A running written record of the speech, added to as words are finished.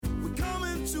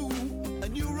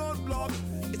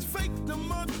break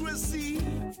democracy.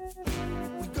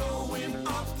 We're going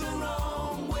off the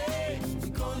wrong way. We're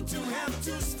going to have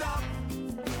to stop.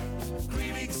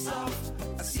 Critics of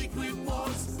a secret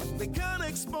wars, they can't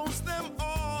expose them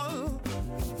all.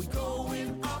 We're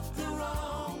going off the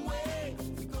wrong way.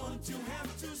 We're going to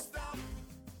have to stop.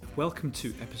 Welcome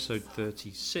to episode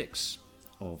 36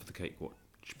 of the Cake Watch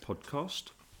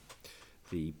podcast.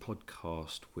 The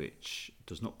podcast which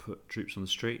does not put troops on the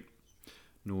street,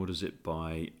 nor does it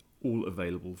buy all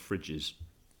available fridges.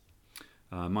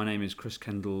 My name is Chris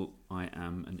Kendall. I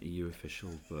am an EU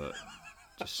official, but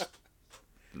it's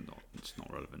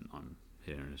not relevant. I'm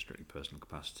here in a strictly personal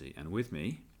capacity, and with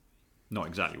me, not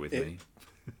exactly with me.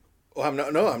 Well,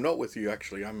 I'm not with you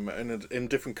actually. I'm in a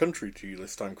different country to you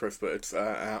this time, Chris. But it's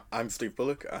I'm Steve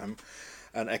Bullock. I'm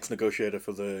an ex-negotiator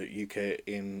for the UK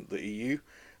in the EU,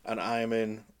 and I am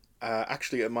in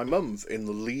actually at my mum's in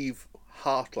the Leave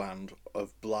heartland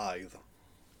of Blythe,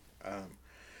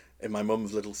 in my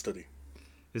mum's little study.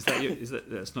 Is that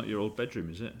that's not your old bedroom,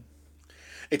 is it?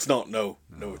 It's not. No,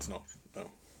 it's not. No.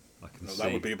 I can see.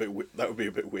 That would be a bit weird. That would be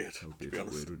a to bit be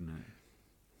honest. weird, wouldn't it?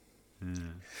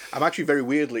 Yeah. I'm actually very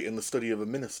weirdly in the study of a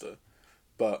minister,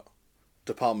 but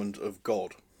Department of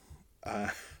God,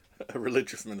 a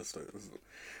religious minister.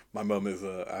 My mum is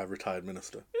a retired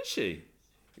minister. Is she?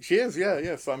 She is,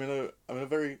 yeah. So I'm in a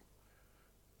very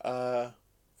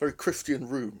Christian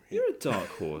room here. You're a dark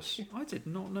horse. I did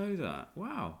not know that.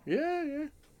 Wow. Yeah.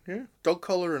 Dog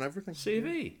collar and everything.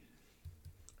 CV?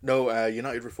 No,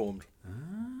 United Reformed.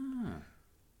 Ah.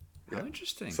 How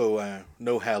interesting. So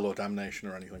no hell or damnation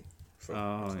or anything. So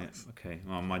nice. Okay.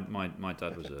 Well, my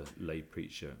dad was a lay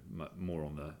preacher, more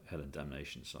on the hell and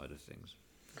damnation side of things.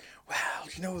 Well,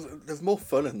 there's more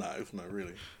fun in that, isn't there,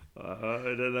 really?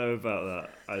 I don't know about that.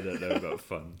 I don't know about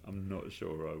fun. I'm not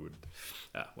sure I would.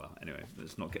 Well, anyway,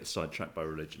 let's not get sidetracked by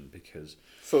religion because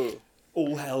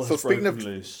all hell has broken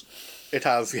loose. It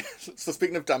has, yes. So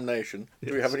speaking of damnation,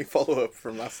 do we have any follow-up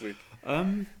from last week?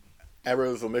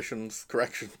 Errors, omissions,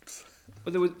 corrections?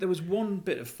 Well, there was one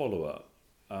bit of follow-up,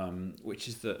 which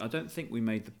is that I don't think we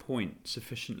made the point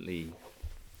sufficiently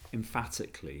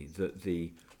emphatically that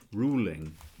the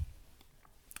ruling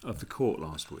of the court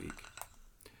last week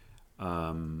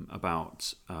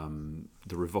about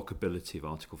the revocability of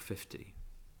Article 50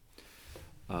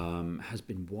 has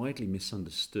been widely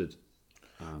misunderstood.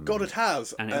 God, it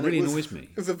has. And it really annoys me.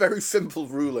 It's a very simple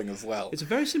ruling as well. It's a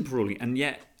very simple ruling, and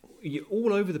yet you're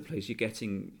all over the place. You're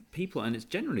getting people, and it's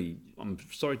generally, I'm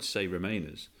sorry to say,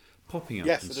 Remainers, popping up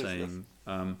and saying,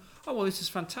 oh, well, this is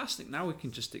fantastic. Now we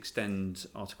can just extend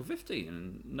Article 50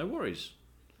 and no worries.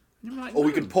 And you're like, or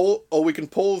we can pause it. Or we can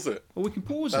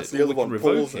pause That's it. the or other we one. can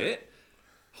revoke Pause it,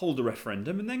 hold a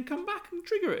referendum, and then come back and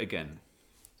trigger it again.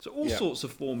 So all sorts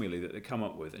of formulae that they come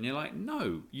up with. And you're like,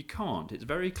 no, you can't. It's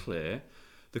very clear.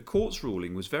 The court's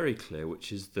ruling was very clear,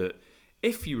 which is that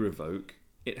if you revoke,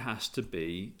 it has to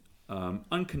be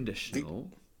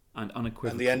unconditional and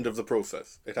unequivocal. And the end of the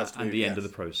process. It has to be. And the end of the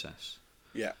process.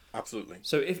 Yeah, absolutely.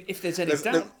 So if there's any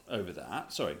doubt over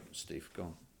that... Sorry, Steve, go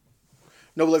on.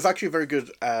 No, well, there's actually a very good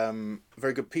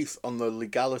piece on the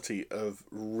legality of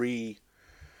re-invoking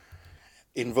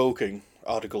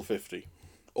Article 50.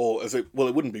 Or it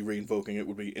wouldn't be re-invoking, it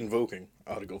would be invoking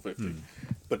Article 50,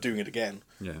 but doing it again.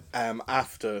 Yeah.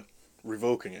 After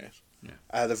revoking it. Yeah.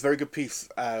 There's a very good piece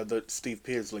that Steve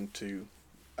Pears linked to,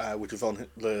 which is on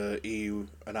the EU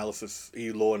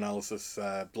law analysis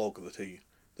blog that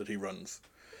he runs.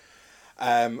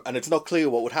 And it's not clear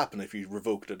what would happen if you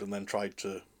revoked it and then tried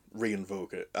to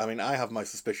re-invoke it. I mean, I have my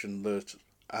suspicion that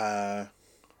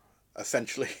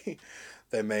essentially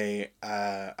they may...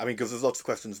 because there's lots of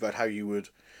questions about how you would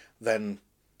then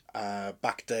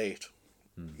backdate,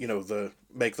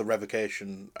 make the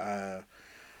revocation...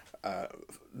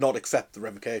 not accept the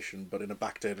revocation, but in a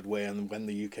backdated way, and when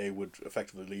the UK would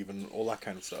effectively leave and all that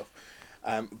kind of stuff.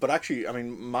 But actually, I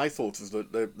mean, my thoughts is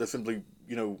that they're simply,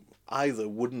 either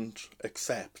wouldn't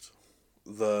accept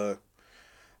the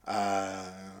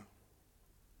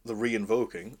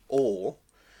re-invoking, or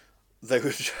they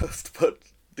would just put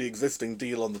the existing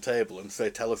deal on the table and say,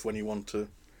 tell us when you want to...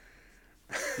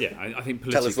 Yeah, I think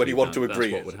politically... Tell us when you want to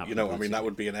agree. What would happen, that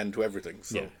would be an end to everything.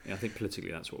 So. Yeah, I think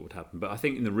politically that's what would happen. But I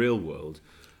think in the real world,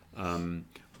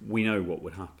 we know what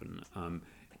would happen.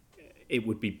 It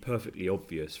would be perfectly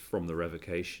obvious from the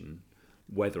revocation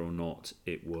whether or not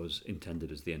it was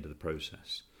intended as the end of the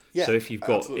process. Yeah, so if you've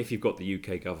got the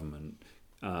UK government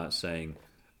saying,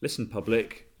 listen,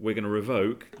 public, we're going to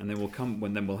revoke, and then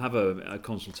we'll have a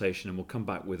consultation, and we'll come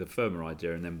back with a firmer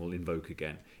idea, and then we'll invoke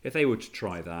again. If they were to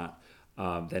try that,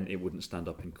 then it wouldn't stand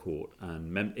up in court.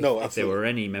 And if there were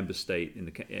any member state in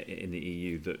the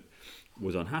EU that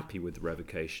was unhappy with the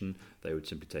revocation, they would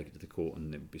simply take it to the court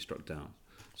and it would be struck down.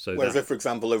 So whereas if, for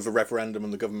example, there was a referendum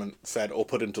and the government said or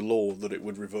put into law that it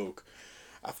would revoke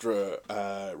after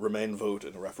a Remain vote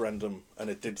in a referendum, and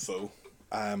it did so,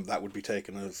 that would be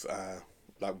taken as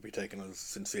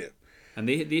sincere. And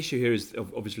the issue here is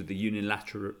obviously the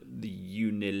unilateral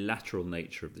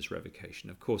nature of this revocation.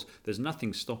 Of course, there's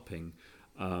nothing stopping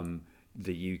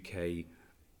the UK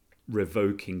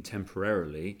revoking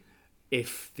temporarily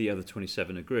if the other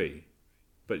 27 agree.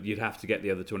 But you'd have to get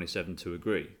the other 27 to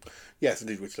agree. Yes,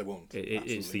 indeed, which they won't.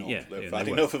 They've had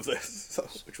enough of this,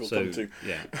 which we'll come to.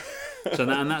 Yeah.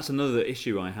 And that's another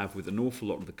issue I have with an awful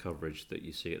lot of the coverage that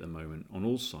you see at the moment on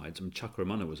all sides. I mean, Chuck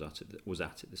Romano was at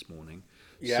it this morning.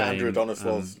 Yeah, saying, Andrew Adonis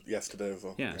was yesterday as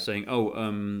well. Yeah, saying,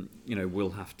 we'll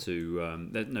have to.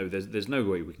 There's no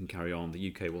way we can carry on. The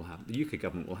UK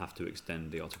government will have to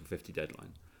extend the Article 50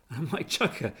 deadline. And I'm like,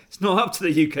 Chucker, it's not up to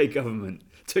the UK government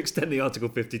to extend the Article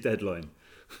 50 deadline.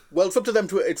 Well, it's up to them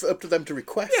to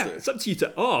request it. It's up to you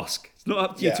to ask. It's not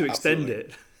up to you to extend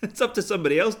it. It's up to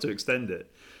somebody else to extend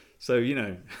it. So,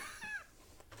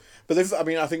 But I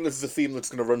think this is a theme that's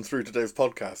going to run through today's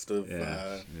podcast of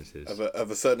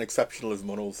a certain exceptionalism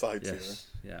on all sides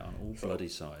here. Yeah, on all bloody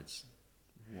sides.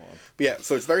 But yeah,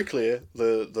 so it's very clear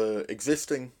the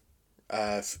existing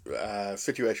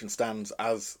situation stands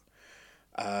as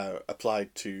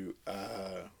applied to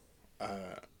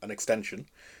an extension,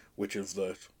 which is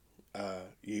that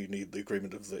you need the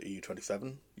agreement of the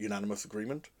EU27, unanimous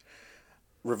agreement.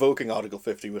 Revoking Article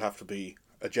 50 would have to be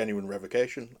a genuine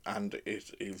revocation, and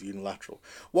it is unilateral.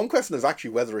 One question is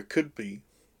actually whether it could be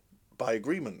by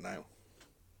agreement now,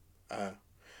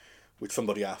 which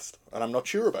somebody asked, and I'm not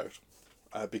sure about,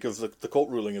 because the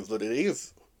court ruling is that it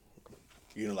is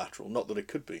unilateral, not that it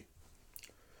could be.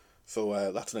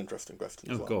 So that's an interesting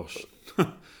question as well. Oh, gosh.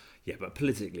 Yeah, but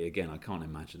politically, again, I can't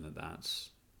imagine that's...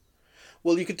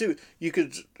 Well, you could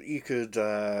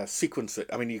sequence it.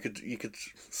 I mean, you could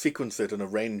sequence it and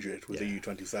arrange it with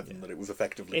EU27 that it was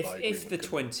effectively by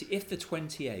agreement. If the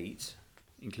 28,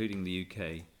 including the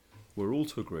UK, were all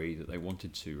to agree that they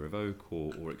wanted to revoke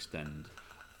or extend,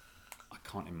 I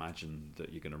can't imagine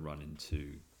that you're going to run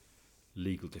into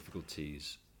legal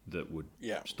difficulties that would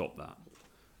stop that.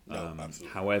 No,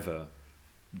 absolutely. However,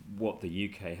 what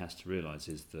the UK has to realise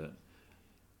is that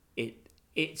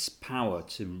its power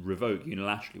to revoke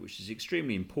unilaterally, which is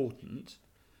extremely important,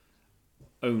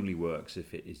 only works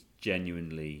if it is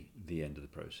genuinely the end of the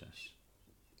process.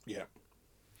 Yeah.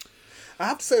 I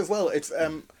have to say as well, it's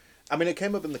it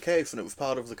came up in the case, and it was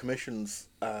part of the Commission's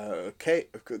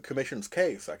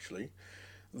case actually,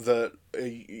 that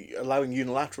allowing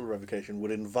unilateral revocation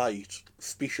would invite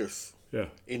specious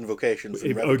invocations.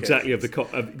 Exactly of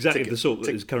the sort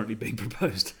that is currently being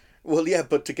proposed. Well, yeah,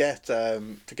 but to get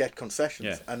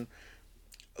concessions, and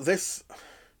this,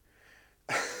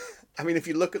 if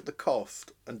you look at the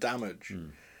cost and damage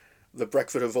that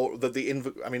Brexit has,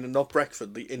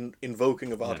 the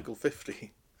invoking of Article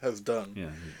 50 has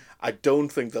done, I don't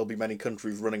think there'll be many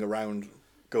countries running around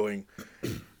going,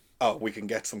 "Oh, we can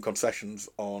get some concessions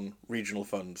on regional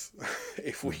funds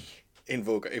if we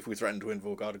threaten to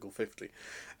invoke Article 50."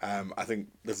 I think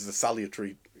this is a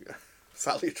salutary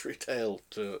tale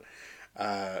to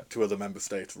other member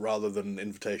states rather than an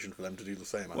invitation for them to do the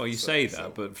same. Well, you say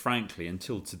that, but frankly,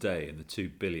 until today, and the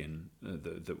 $2 billion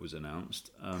that was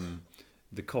announced,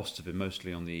 the costs have been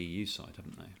mostly on the EU side,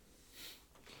 haven't they?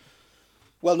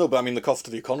 Well, no, but the cost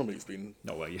of the economy has been...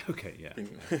 Oh, well, yeah, okay, yeah.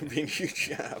 Been huge,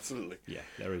 yeah, absolutely. Yeah,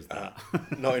 there is that.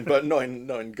 not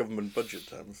in government budget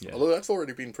terms, although that's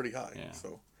already been pretty high. Yeah.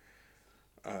 So,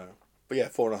 but yeah,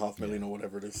 4.5 million or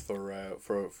whatever it is for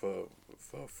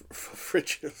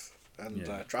fridges and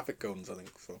traffic cones, I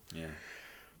think. So. Yeah.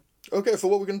 Okay, so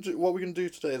what we gonna do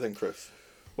today then, Chris?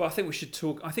 Well, I think we should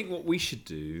talk. I think what we should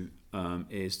do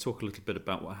is talk a little bit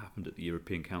about what happened at the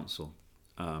European Council.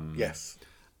 Yes.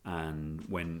 And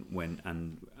when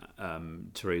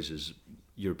Theresa's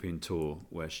European tour,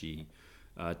 where she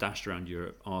dashed around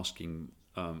Europe asking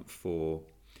for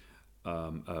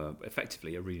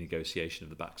effectively a renegotiation of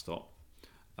the backstop,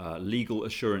 legal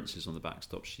assurances on the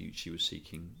backstop she was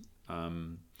seeking,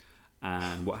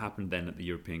 and what happened then at the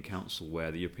European Council, where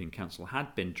the European Council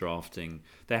had been drafting.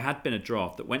 There had been a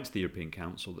draft that went to the European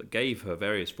Council that gave her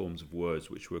various forms of words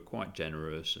which were quite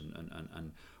generous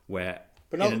and where.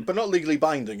 But not legally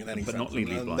binding in any sense. Not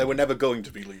legally binding. They were never going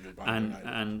to be legally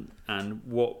binding. And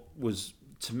what was,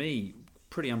 to me,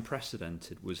 pretty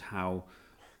unprecedented was how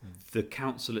the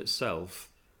council itself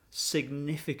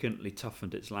significantly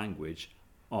toughened its language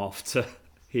after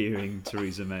hearing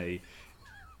Theresa May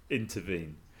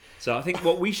intervene. So I think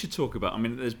what we should talk about, I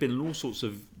mean, there's been all sorts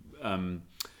of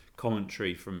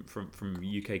commentary from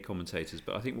UK commentators,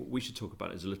 but I think what we should talk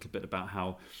about is a little bit about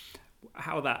how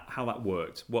that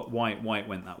worked, why it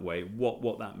went that way,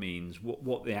 what that means,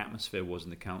 what the atmosphere was in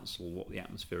the council, what the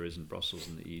atmosphere is in Brussels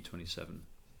and the EU27.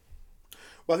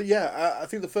 Well, yeah, I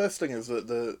think the first thing is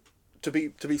that to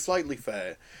be slightly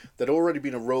fair, there'd already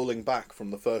been a rolling back from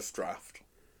the first draft,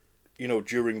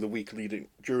 during the week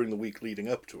leading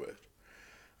up to it.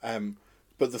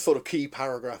 But the sort of key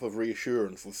paragraph of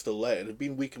reassurance was still there. It had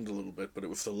been weakened a little bit, but it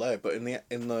was still there. But in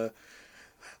the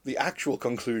actual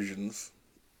conclusions,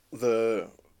 the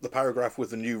paragraph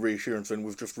with the new reassurance in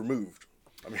was just removed.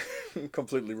 I mean,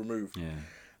 completely removed. Yeah.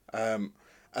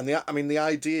 And the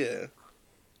idea,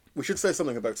 we should say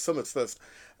something about summits first.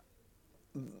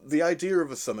 The idea of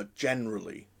a summit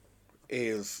generally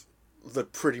is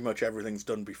that pretty much everything's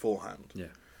done beforehand.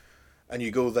 Yeah. And you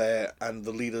go there and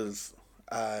the leaders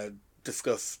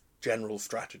discuss general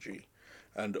strategy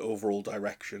and overall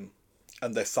direction,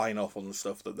 and they sign off on the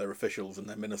stuff that their officials and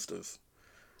their ministers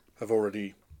have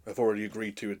already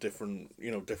agreed to at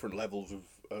different levels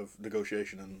of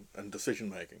negotiation and decision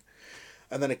making.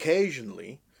 And then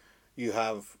occasionally you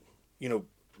have,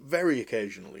 very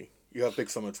occasionally you have big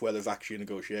summits where there's actually a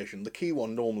negotiation. The key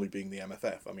one normally being the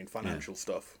MFF. I mean, financial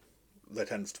stuff, there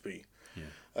tends to be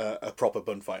a proper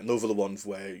bun fight, and those are the ones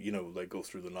where they go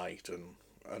through the night and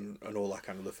all that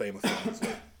kind of the famous ones.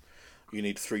 Like you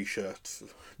need 3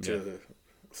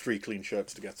 clean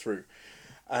shirts to get through.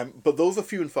 But those are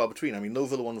few and far between. I mean,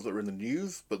 those are the ones that are in the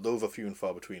news, but those are few and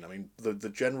far between. I mean, the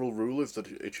general rule is that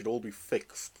it should all be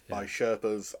fixed by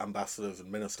Sherpas, ambassadors,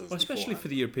 and ministers. Well, especially beforehand. for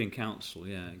the European Council,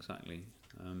 yeah, exactly.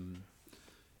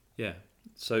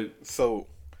 So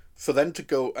then to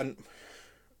go and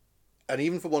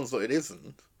even for ones that it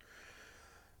isn't,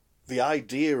 the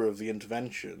idea of the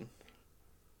intervention,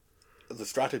 the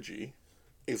strategy,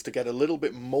 is to get a little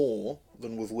bit more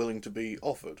than was willing to be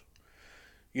offered.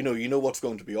 You know what's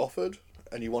going to be offered,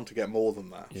 and you want to get more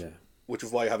than that. Yeah. Which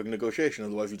is why you're having a negotiation,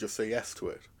 otherwise you just say yes to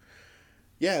it.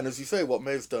 Yeah, and as you say, what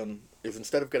May's done is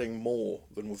instead of getting more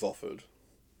than was offered,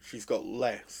 she's got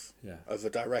less as a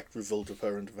direct result of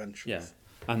her interventions. Yeah,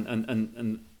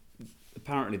 and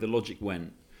apparently the logic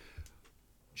went,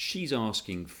 she's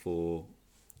asking for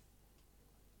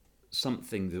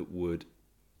something that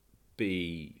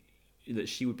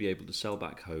she would be able to sell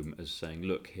back home as saying,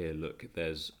 look,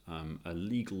 there's a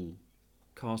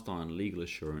cast iron legal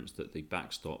assurance that the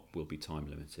backstop will be time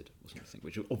limited or something,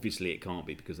 which obviously it can't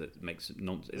be because it makes it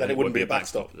then it wouldn't be a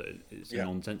backstop. It's a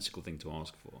nonsensical thing to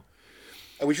ask for.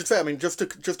 And we should say, I mean, just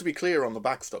to be clear on the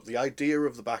backstop, the idea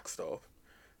of the backstop,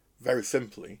 very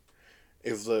simply,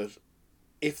 is that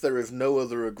if there is no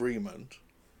other agreement,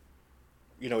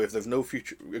 if there's no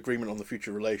future agreement on the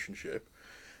future relationship,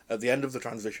 at the end of the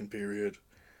transition period,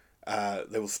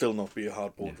 there will still not be a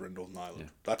hard border in Northern Ireland. Yeah.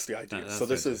 That's the idea. So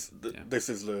this is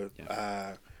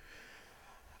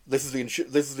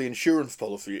the insurance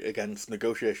policy against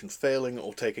negotiations failing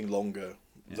or taking longer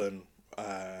than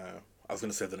I was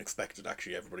going to say than expected.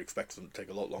 Actually, everybody expects them to take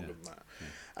a lot longer than that. Yeah.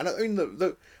 And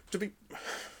I mean,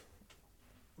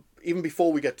 even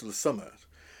before we get to the summit,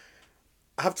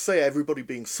 I have to say everybody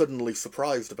being suddenly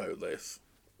surprised about this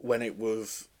when it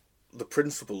was the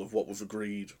principle of what was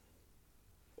agreed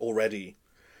already.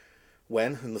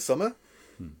 When? In the summer?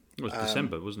 It was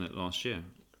December, wasn't it, last year?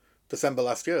 December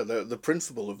last year. The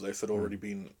principle of this had already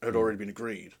been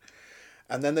agreed.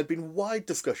 And then there'd been wide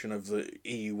discussion of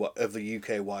the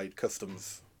UK-wide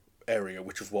customs area,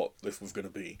 which is what this was going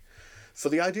to be. So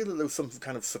the idea that there was some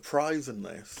kind of surprise in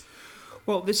this.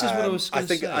 Well, this is what I was going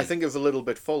to say. I think it was a little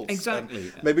bit false.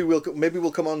 Exactly. And maybe we'll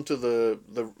come on to the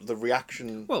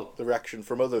reaction. Well, the reaction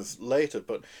from others later.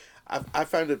 But I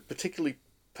found it particularly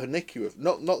pernicious.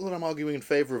 Not that I'm arguing in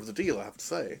favour of the deal, I have to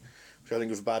say, which I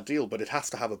think is a bad deal. But it has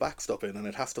to have a backstop in, and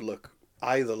it has to look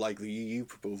either like the EU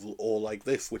proposal or like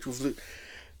this, which was the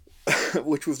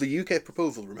UK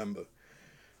proposal. Remember,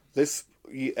 this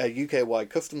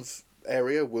UK-wide customs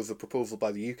area was a proposal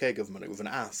by the UK government. It was an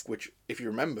ask, which, if you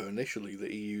remember, initially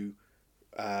the EU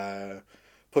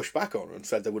pushed back on and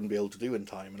said they wouldn't be able to do in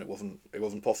time, and it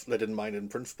wasn't possible. They didn't mind it in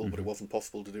principle, but it wasn't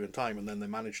possible to do in time, and then they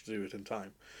managed to do it in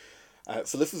time.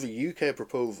 So this was a UK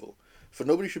proposal, so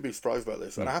nobody should be surprised by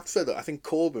this. And I have to say that I think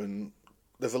Corbyn,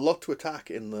 there's a lot to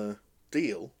attack in the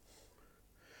deal,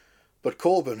 but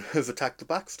Corbyn has attacked the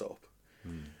backstop.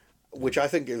 Which I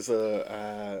think is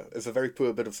a very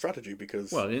poor bit of strategy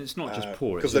because it's not just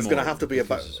poor because there's going to have to be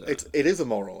it is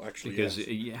immoral actually because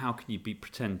how can you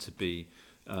pretend to be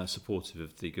supportive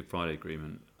of the Good Friday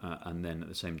Agreement, and then at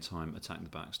the same time attack the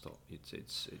backstop.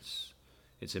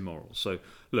 It's immoral. So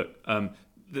look,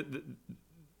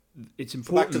 it's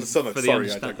important back to the summit. for Sorry,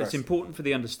 it's important for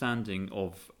the understanding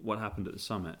of what happened at the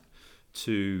summit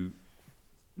to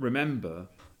remember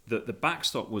that the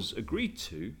backstop was agreed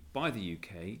to by the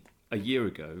UK a year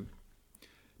ago,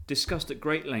 discussed at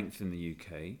great length in the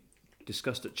UK,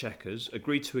 discussed at Chequers,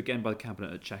 agreed to again by the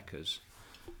Cabinet at Chequers.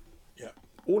 Yeah.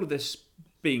 All of this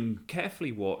being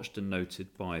carefully watched and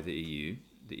noted by the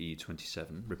EU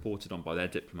 27, reported on by their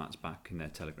diplomats back in their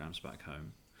telegrams back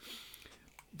home.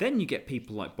 Then you get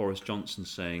people like Boris Johnson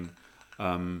saying,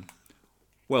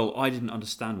 well, I didn't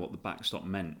understand what the backstop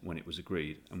meant when it was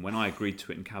agreed, and when I agreed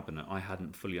to it in Cabinet, I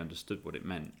hadn't fully understood what it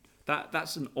meant.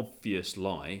 That's an obvious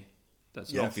lie.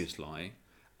 That's an obvious lie,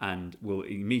 and will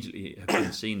immediately have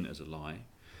been seen as a lie.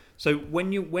 So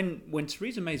when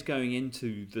Theresa May's going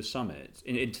into the summit,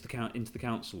 into the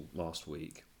council last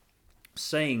week,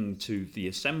 saying to the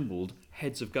assembled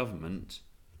heads of government,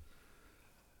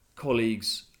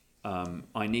 colleagues,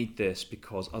 I need this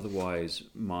because otherwise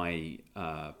my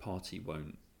party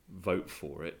won't vote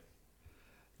for it.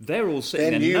 They're all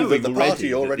sitting there knowing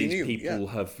that these people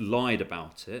have lied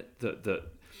about it. They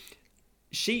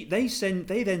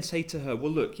then say to her,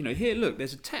 well, look,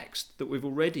 there's a text that we've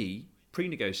already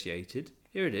pre-negotiated.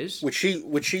 Here it is, which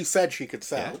she said she could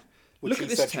sell. Yeah. Which Look she at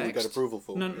this said text. She would get approval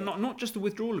for. No, not just the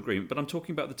withdrawal agreement, but I'm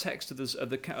talking about the text of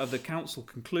the council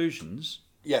conclusions.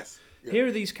 Yes. Yeah. Here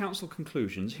are these council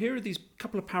conclusions. Here are these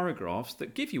couple of paragraphs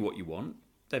that give you what you want.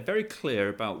 They're very clear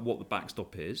about what the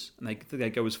backstop is, and they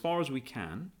go as far as we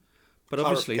can. But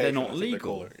obviously, they're not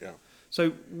legal.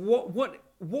 So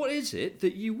what is it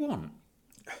that you want?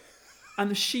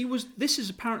 And she was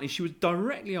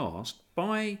directly asked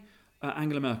by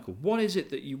Angela Merkel, what is it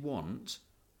that you want?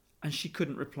 And she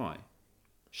couldn't reply.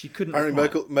 She couldn't.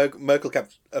 Apparently, Merkel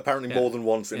kept more than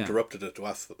once interrupted her to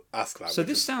ask that. So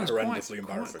this sounds horrendously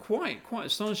embarrassing. Quite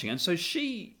astonishing. And so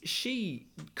she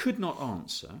could not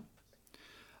answer,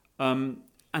 and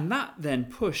that then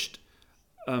pushed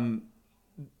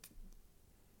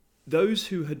those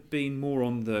who had been more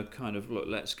on the kind of look,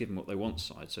 let's give them what they want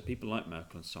side. So people like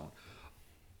Merkel and so on,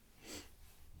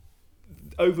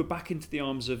 over back into the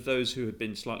arms of those who had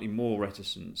been slightly more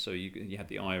reticent. So you had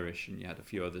the Irish and you had a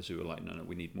few others who were like, no,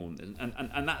 we need more than this.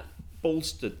 And that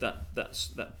bolstered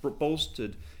that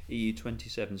bolstered EU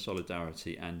 27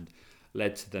 solidarity and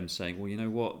led to them saying, well, you know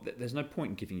what, there's no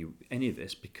point in giving you any of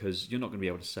this because you're not going to be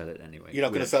able to sell it anyway. You're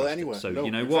not going to sell it anyway. So no,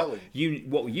 you know exactly.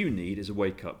 what you need is a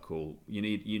wake up call. You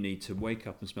need to wake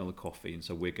up and smell the coffee, and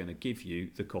so we're going to give you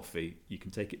the coffee. You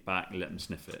can take it back and let them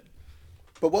sniff it.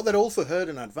 But what they'd also heard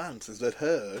in advance is they'd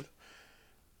heard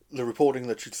the reporting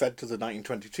that she'd said to the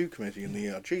 1922 committee in the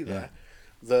ERG there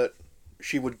that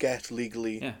she would get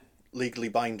legally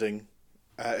binding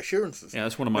assurances. Yeah,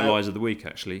 that's one of my lies of the week,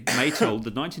 actually. May told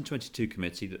the 1922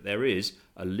 committee that there is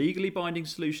a legally binding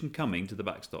solution coming to the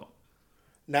backstop.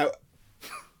 Now,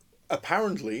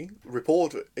 apparently,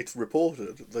 it's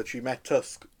reported that she met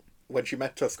Tusk. When she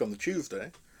met Tusk on the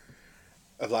Tuesday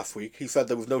of last week, he said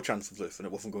there was no chance of this and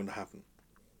it wasn't going to happen.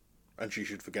 And she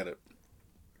should forget it.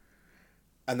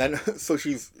 And then, so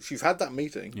she's had that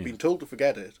meeting, been told to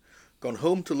forget it, gone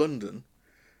home to London,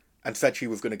 and said she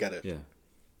was going to get it. Yeah.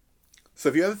 So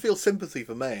if you ever feel sympathy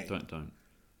for May,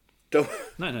 don't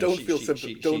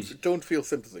feel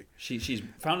sympathy. She's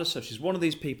found herself. She's one of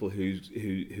these people who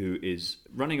is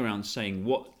running around saying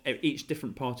what each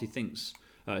different party thinks.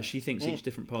 She thinks each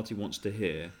different party wants to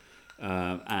hear,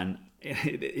 and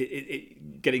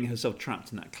getting herself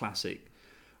trapped in that classic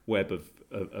web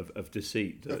of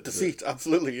deceit. Deceit,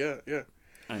 absolutely, yeah.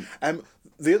 And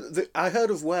I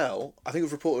heard as well. I think it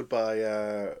was reported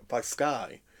by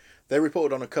Sky. They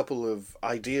reported on a couple of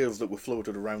ideas that were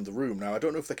floated around the room. Now I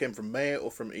don't know if they came from May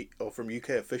or from UK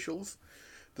officials,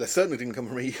 but they certainly didn't come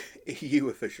from EU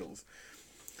officials.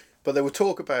 But there was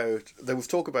talk about.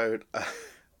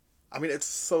 I mean, it's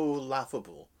so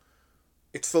laughable.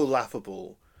 It's so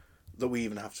laughable that we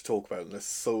even have to talk about it. It's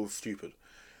so stupid.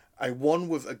 One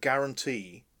was a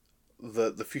guarantee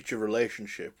that the future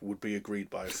relationship would be agreed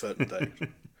by a certain date.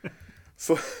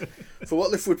 So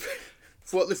what this would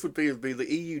be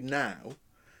the EU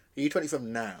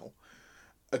 27 now,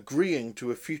 agreeing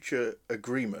to a future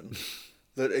agreement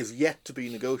that is yet to be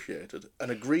negotiated,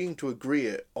 and agreeing to agree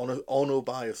it on or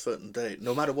by a certain date,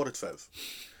 no matter what it says,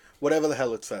 whatever the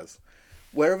hell it says.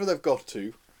 Wherever they've got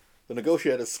to, the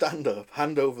negotiators stand up,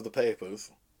 hand over the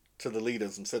papers to the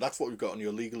leaders and say, that's what we've got and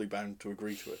you're legally bound to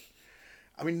agree to it.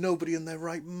 I mean, nobody in their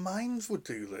right minds would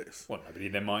do this. Well, nobody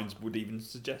in their minds would even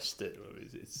suggest it.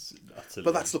 It's utterly...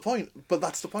 But that's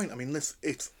the point. I mean,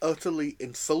 it's utterly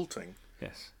insulting.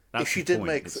 Yes. If she did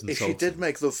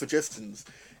make those suggestions,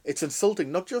 it's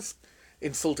insulting. Not just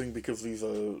insulting because these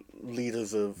are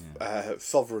leaders of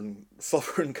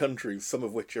sovereign countries, some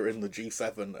of which are in the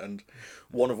G7 and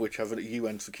one of which has a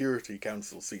UN Security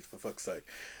Council seat, for fuck's sake.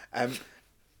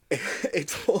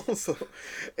 It's also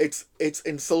it's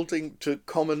insulting to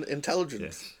common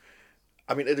intelligence. Yes.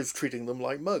 I mean, it is treating them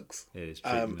like mugs. It is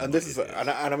treating them and this is and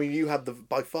I mean, you had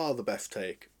by far the best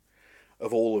take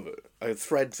of all of it.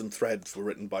 Threads and threads were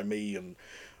written by me and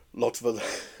lots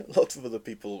of other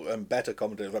people and better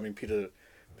commentators. I mean, Peter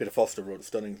Foster wrote a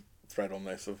stunning thread on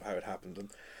this of how it happened,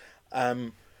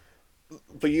 and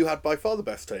but you had by far the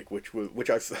best take, which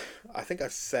I think I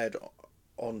said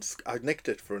I nicked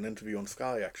it for an interview on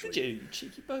Sky, actually. Did you,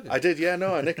 cheeky bugger? I did, yeah,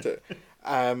 no, I nicked it.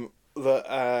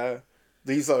 That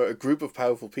these are a group of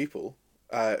powerful people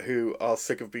who are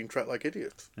sick of being treated like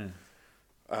idiots. Yeah.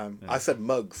 I said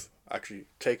mugs, actually,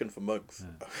 taken for mugs.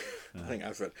 Yeah. I think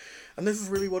I said. And this is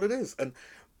really what it is. And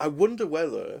I wonder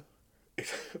whether,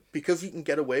 because you can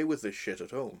get away with this shit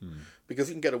at home, because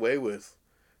you can get away with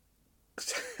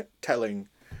telling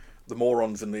the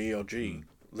morons in the ERG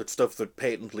that stuff that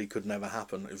patently could never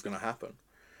happen is going to happen,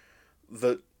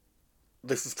 that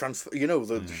this is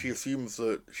she assumes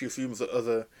that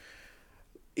other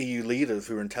EU leaders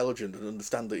who are intelligent and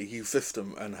understand the EU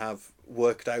system and have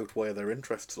worked out where their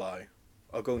interests lie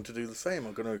are going to do the same,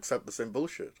 are going to accept the same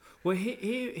bullshit. Well,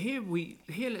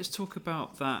 here let's talk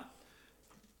about that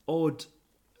odd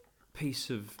piece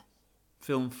of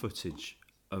film footage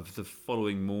of the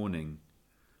following morning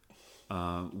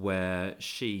where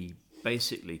she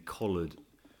basically collared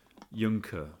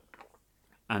Juncker,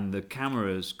 and the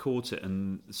cameras caught it,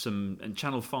 and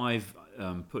Channel 5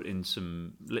 put in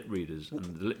some lip readers, and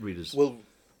the lip readers... Well,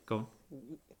 go on.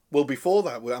 Well, before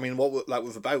that, I mean, what that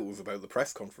was about the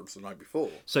press conference the night before.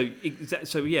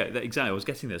 Exactly. I was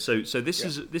getting there. So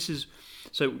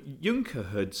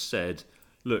Juncker had said,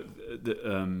 look,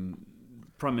 the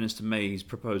Prime Minister May's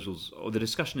proposals, or the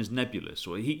discussion is nebulous,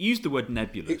 or he used the word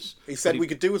nebulous. He said we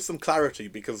could do with some clarity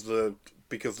because the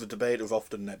debate is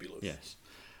often nebulous. Yes.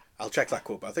 I'll check that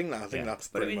quote, but I think that's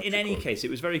pretty much. In any case,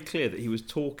 it was very clear that he was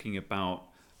talking about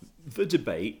the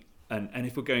debate, and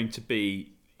if we're going to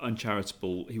be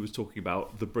uncharitable, he was talking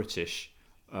about the British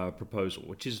proposal,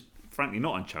 which is frankly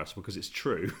not uncharitable because it's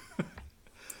true.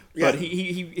 But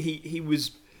he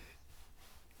was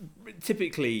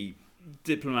typically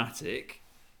diplomatic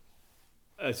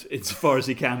as far as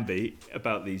he can be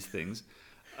about these things.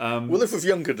 Well, this was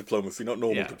younger diplomacy, not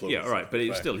normal diplomacy. Yeah, right. But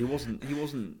he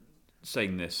wasn't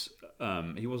saying this.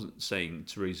 He wasn't saying,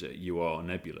 Theresa, you are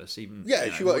nebulous. Even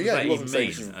he wasn't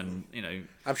saying. And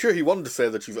I'm sure he wanted to say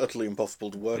that she's utterly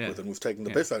impossible to work with and was taking the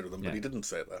piss out of them, but he didn't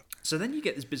say that. So then you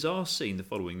get this bizarre scene the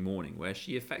following morning where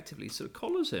she effectively sort of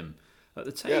collars him at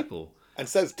the table. And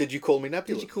says, "Did you call me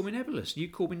nebulous? Did you call me nebulous? You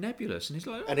called me nebulous." And he's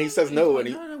like, and he says no, and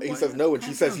he says no, and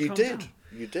she says, "You did,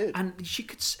 you did." And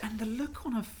and the look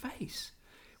on her face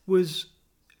was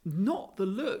not the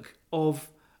look of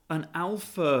an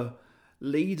alpha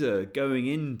leader going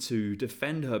in to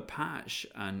defend her patch,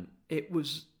 and it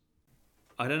was,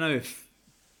 I don't know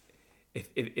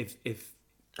if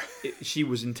she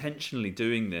was intentionally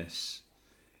doing this,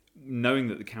 knowing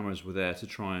that the cameras were there to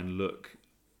try and look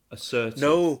assertive.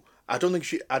 No, I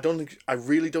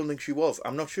really don't think she was.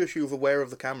 I'm not sure she was aware of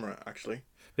the camera, actually.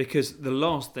 Because the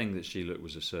last thing that she looked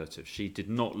was assertive. She did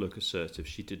not look assertive.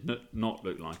 She did not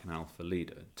look like an alpha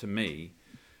leader. To me,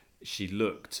 she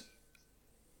looked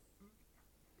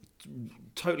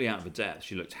totally out of her depth.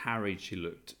 She looked harried. She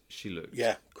looked.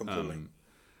 Yeah, completely.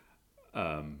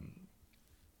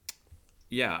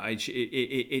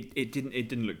 It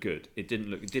didn't look good. It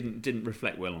didn't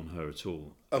reflect well on her at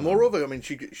all. And moreover, I mean,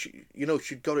 she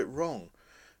got it wrong,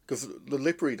 because the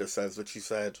lip reader says that she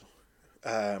said,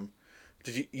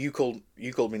 "Did you call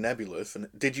me nebulous?" And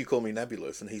did you call me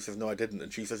nebulous? And he says, "No, I didn't."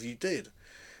 And she says, "You did."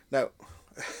 Now,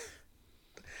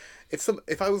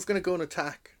 if I was going to go and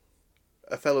attack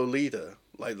a fellow leader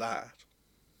like that,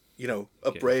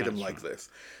 upbraid him like this,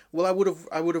 well, I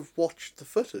would have watched the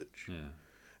footage. Yeah.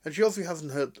 And she obviously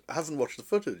hasn't watched the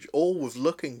footage. All was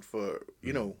looking for,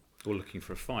 or looking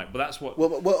for a fight. But that's what.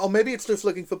 Well, or maybe it's just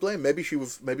looking for blame. Maybe she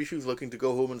was looking to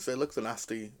go home and say, "Look, the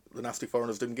nasty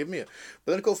foreigners didn't give me it."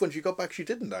 But then, of course, when she got back, she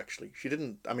didn't actually. She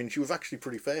didn't. I mean, she was actually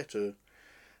pretty fair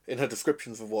in her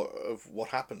descriptions of what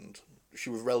happened.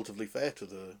 She was relatively fair to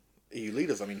the EU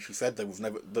leaders. I mean, she said there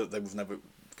wasn't going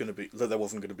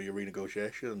to be a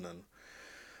renegotiation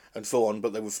and so on,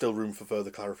 but there was still room for further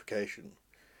clarification.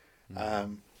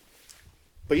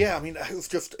 But yeah, I mean,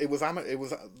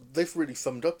 this really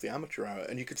summed up the amateur hour,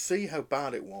 and you could see how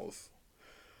bad it was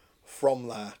from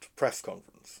that press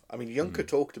conference. I mean, Juncker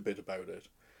talked a bit about it,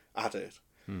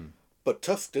 but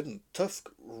Tusk didn't. Tusk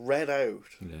read out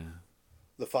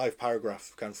the 5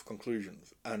 paragraphs of council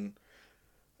conclusions, and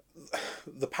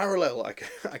the parallel I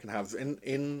can have is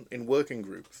in working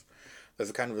groups, there's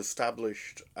a kind of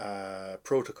established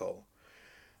protocol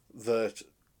that,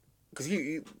 because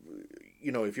you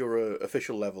know, if you're a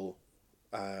official level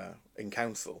in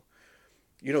council,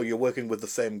 you know, you're working with the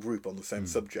same group on the same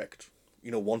subject. You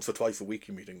know, once or twice a week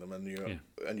you're meeting them, and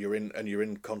you're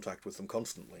in contact with them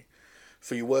constantly.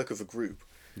 So you work as a group.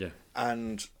 Yeah.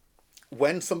 And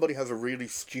when somebody has a really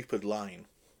stupid line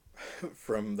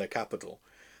from their capital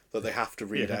that they have to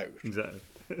read out, exactly,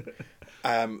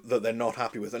 that they're not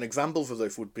happy with, and examples of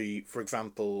this would be, for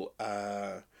example,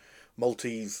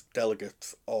 Maltese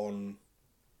delegates on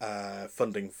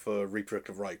funding for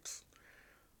reproductive rights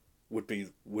would be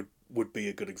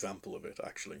a good example of it,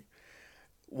 actually.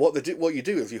 What you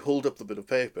do is you hold up the bit of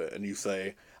paper and you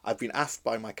say, I've been asked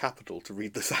by my capital to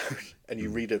read this out, and you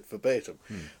read it verbatim.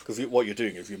 Because what you're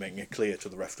doing is you're making it clear to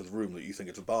the rest of the room that you think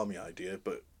it's a balmy idea,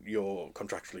 but you're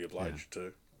contractually obliged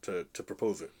to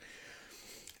propose it.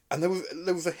 And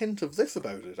there was a hint of this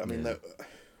about it. I mean,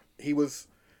 it was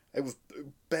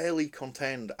barely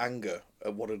contained anger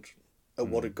at what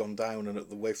had gone down, and at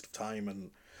the waste of time,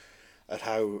 and at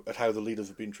how the leaders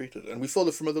have been treated. And we saw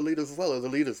this from other leaders as well. Other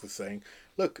leaders were saying,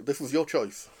 look, this was your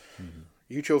choice.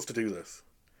 You chose to do this.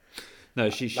 No,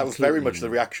 that was very much the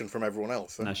reaction from everyone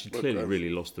else. No, she clearly really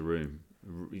lost the room.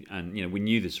 And, you know, we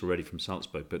knew this already from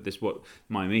Salzburg, but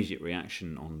my immediate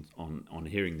reaction on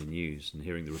hearing the news and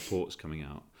hearing the reports coming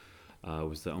out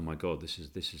was that, oh my God, this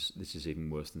is even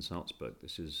worse than Salzburg.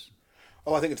 This is...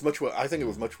 Oh, I think it's much worse. I think it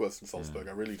was much worse than Salzburg.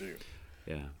 I really do.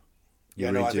 Yeah.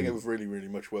 I think it was really, really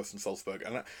much worse than Salzburg.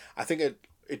 And I think it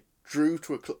drew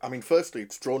to I mean, firstly,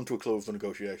 it's drawn to a close the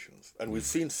negotiations. And we've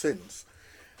seen since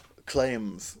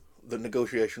claims that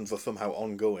negotiations are somehow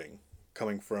ongoing,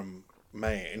 coming from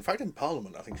May. In fact, in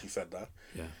Parliament, I think she said that.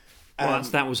 Yeah. Well,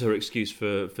 that was her excuse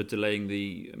for delaying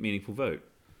the meaningful vote.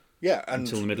 Yeah, and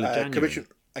until the middle of January.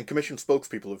 Commission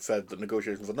spokespeople have said that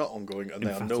negotiations are not ongoing, and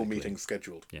there are no meetings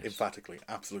scheduled. Yes. Emphatically,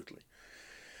 absolutely.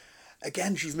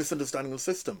 Again, she's misunderstanding the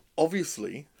system.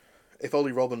 Obviously, if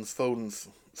Ollie Robbins phones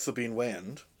Sabine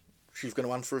Weyand, she's going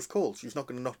to answer his call. She's not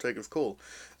going to not take his call.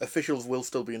 Officials will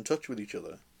still be in touch with each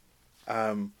other.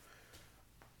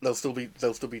 They'll still be,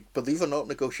 but these are not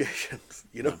negotiations.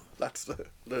 You know, that's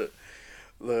the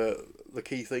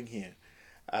key thing here.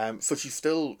 So she's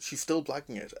still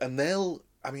blagging it, and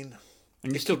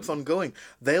it keeps on going.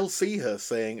 They'll see her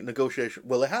saying negotiation.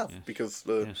 Well, they have, because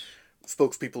the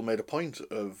spokespeople made a point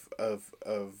of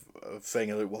saying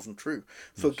that it wasn't true.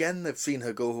 So again, they've seen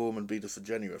her go home and be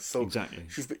disingenuous. So exactly,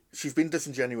 she's been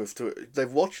disingenuous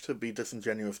they've watched her be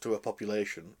disingenuous to a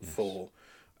population for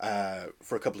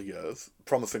a couple of years,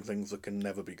 promising things that can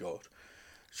never be got.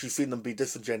 She's seen them be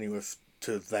disingenuous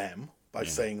to them by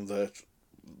saying that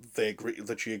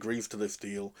she agrees to this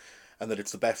deal, and that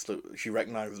it's the best that she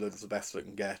recognises that it's the best they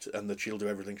can get, and that she'll do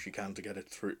everything she can to get it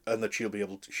through, and that she'll be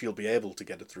able to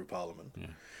get it through Parliament,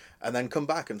 and then come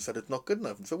back and said it's not good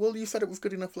enough, and so, well, you said it was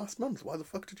good enough last month. Why the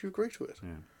fuck did you agree to it?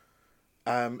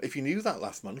 If you knew that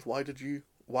last month, why have you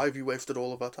wasted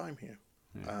all of our time here?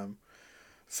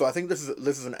 So I think this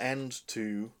is an end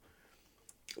to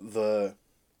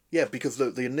because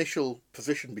the initial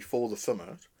position before the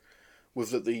summit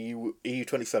was that the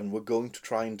EU27 were going to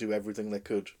try and do everything they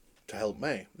could to help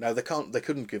May. Now they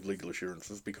couldn't give legal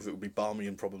assurances because it would be balmy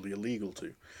and probably illegal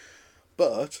to,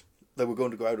 but they were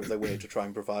going to go out of their way to try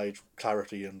and provide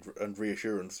clarity and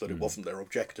reassurance that it wasn't their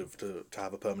objective to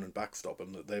have a permanent backstop,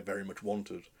 and that they very much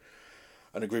wanted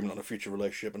an agreement on a future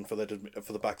relationship, and for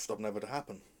the backstop never to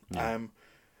happen.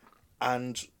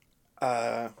 And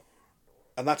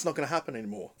that's not going to happen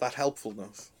anymore. That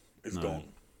helpfulness is gone.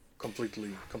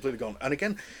 Completely gone. And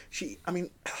again, in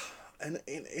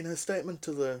a statement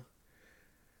to the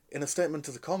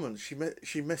Commons,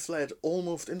 she misled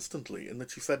almost instantly, in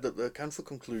that she said that the council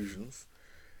conclusions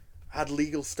had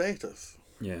legal status.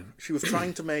 Yeah, she was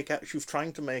trying to make out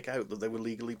that they were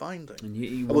legally binding.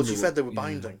 And she said they were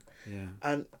binding. Yeah.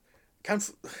 And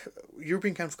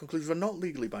European Council conclusions are not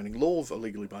legally binding. Laws are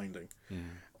legally binding. Yeah.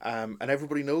 And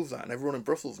everybody knows that, and everyone in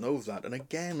Brussels knows that. And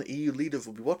again, EU leaders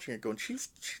will be watching it going,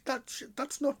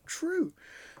 that's not true.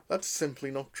 That's simply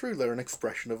not true. They're an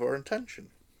expression of our intention.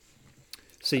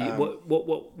 See,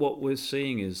 what we're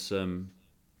seeing is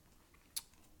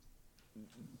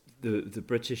the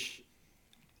British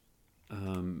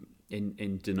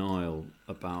in denial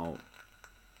about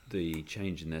the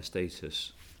change in their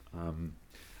status, and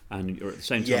you're at the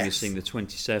same time you're seeing the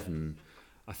 27.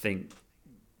 I think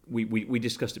we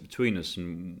discussed it between us,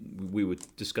 and we were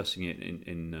discussing it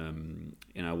in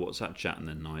our WhatsApp chat, and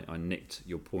then I nicked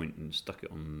your point and stuck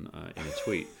it on in a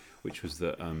tweet, which was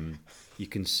that you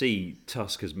can see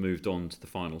Tusk has moved on to the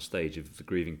final stage of the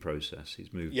grieving process.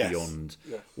 He's moved beyond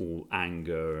all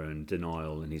anger and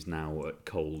denial, and he's now at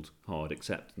cold, hard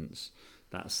acceptance.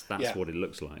 That's what it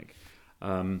looks like.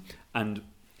 And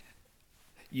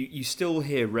you still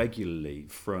hear regularly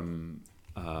from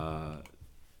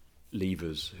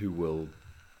leavers who will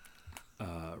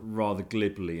rather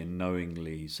glibly and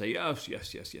knowingly say,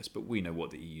 yes, but we know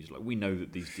what the EU's like. We know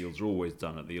that these deals are always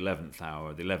done at the 11th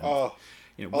hour, the 11th.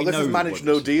 This is managed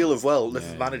no deal as well. This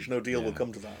is managed no deal. We'll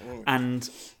come to that. And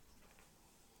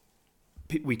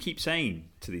we keep saying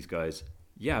to these guys,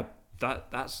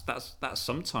 that's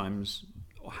sometimes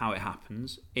how it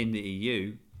happens in the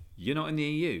EU. You're not in the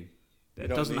EU. It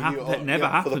doesn't happen. It never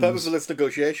happens. For the purpose of this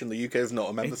negotiation, the UK is not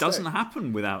a member state. It doesn't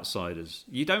happen with outsiders.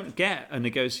 You don't get a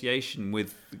negotiation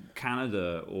with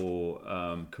Canada or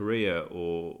Korea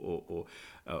or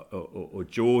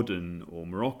Jordan or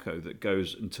Morocco that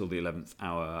goes until the 11th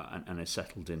hour and is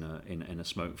settled in a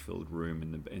smoke-filled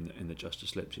room in the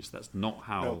Justice Lipschitz. That's not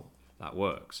how that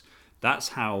works. That's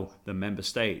how the member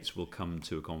states will come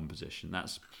to a common position.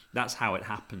 That's how it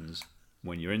happens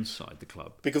when you're inside the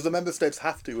club. Because the member states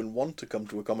have to and want to come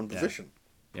to a common position.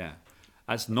 Yeah.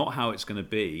 That's not how it's going to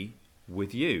be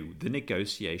with you. The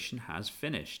negotiation has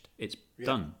finished. It's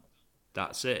done.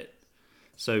 That's it.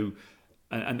 So,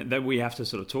 and then we have to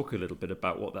sort of talk a little bit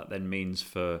about what that then means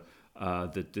for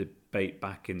the debate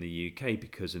back in the UK,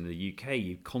 because in the UK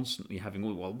you're constantly having,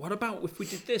 well, what about if we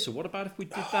did this, or what about if we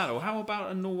did that, or how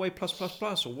about a Norway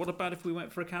plus, or what about if we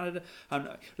went for a Canada? And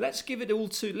let's give all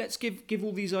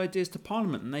these ideas to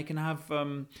Parliament, and they can have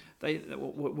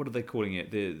what are they calling it,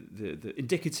 the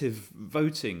indicative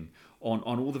voting on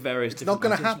all the various. It's not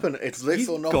going to happen. It's this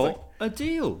or nothing.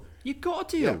 You've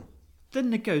got a deal. Yeah. The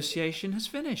negotiation has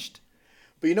finished.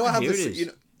 But you know, I have this.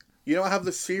 I have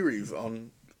this series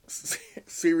on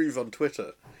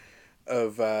Twitter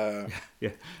of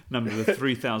number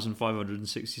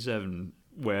 3,567,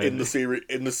 where in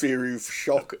the series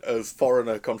shock as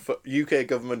foreigner UK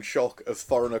government shock as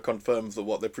foreigner confirms that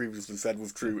what they previously said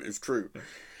was true is true.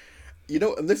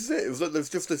 And this is it. It was like there's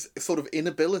just this sort of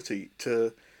inability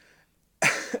to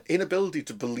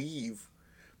believe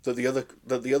that the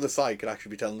other side could actually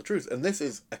be telling the truth, and this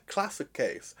is a classic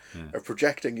case of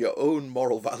projecting your own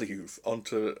moral values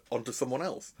onto someone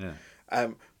else.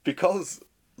 Because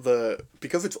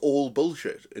it's all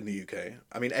bullshit in the UK.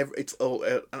 I mean, it's all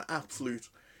an absolute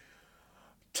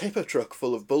tipper truck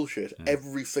full of bullshit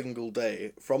every single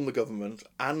day from the government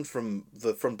and from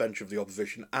the front bench of the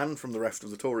opposition and from the rest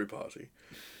of the Tory party.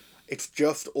 It's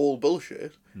just all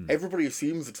bullshit. Everybody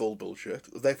assumes it's all bullshit.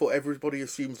 Therefore, everybody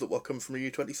assumes that what comes from a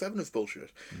EU27 is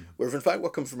bullshit. Whereas, in fact,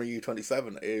 what comes from a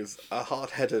EU27 is a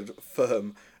hard-headed,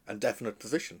 firm, and definite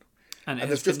position. And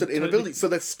there's just an inability. So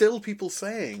there's still people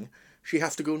saying she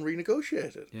has to go and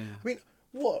renegotiate it. Yeah. I mean,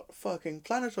 what fucking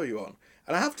planet are you on?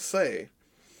 And I have to say,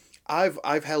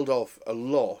 I've held off a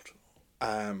lot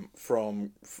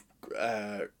from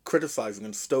criticising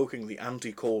and stoking the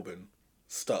anti-Corbyn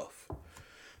stuff.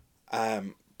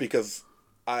 Because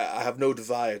I have no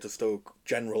desire to stoke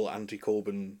general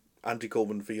anti-Corbyn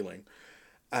feeling.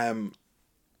 And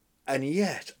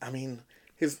yet, I mean,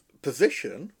 his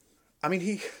position, I mean,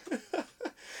 he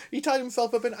he tied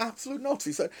himself up in absolute knots.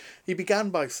 He began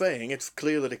by saying it's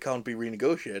clear that it can't be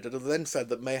renegotiated, and then said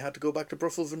that May had to go back to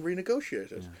Brussels and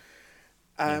renegotiate it.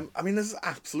 I mean, this is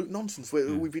absolute nonsense.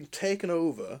 We've been taken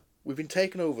over. We've been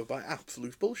taken over by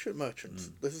absolute bullshit merchants.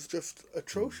 This is just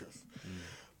atrocious.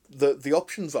 The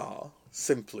options are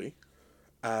simply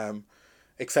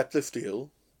accept this deal,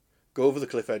 go over the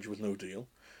cliff edge with no deal,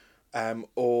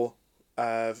 or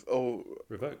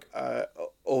revoke,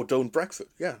 or don't Brexit.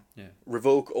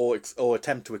 Revoke or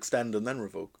attempt to extend and then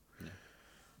revoke.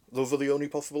 Those are the only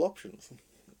possible options.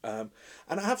 And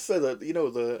I have to say that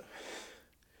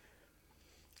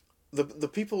the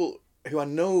people who I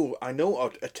know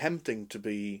are attempting to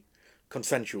be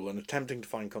consensual and attempting to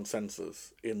find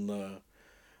consensus in the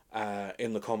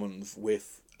Commons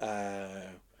with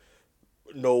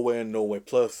Norway and Norway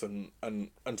Plus and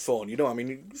so on. I mean,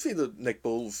 you see that Nick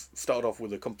Bulls started off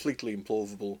with a completely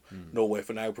implausible Norway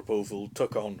for Now proposal,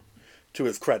 took on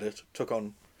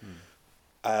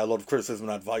a lot of criticism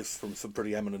and advice from some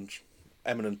pretty eminent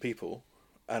people,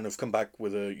 and has come back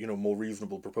with a more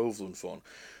reasonable proposal and so on.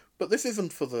 But this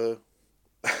isn't for the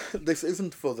this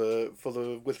isn't for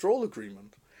the withdrawal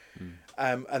agreement.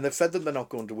 And they've said that they're not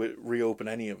going to reopen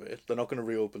any of it. They're not going to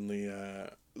reopen the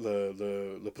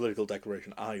political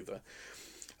declaration either.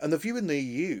 And the view in the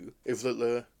EU is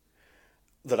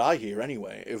that I hear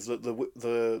anyway, is that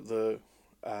the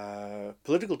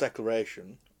political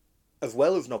declaration, as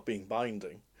well as not being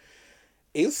binding,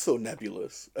 is so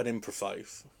nebulous and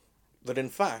imprecise that in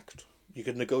fact you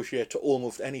could negotiate to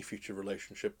almost any future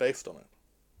relationship based on it.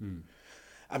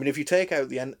 I mean, if you take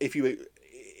out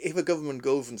if a government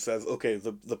goes and says, okay,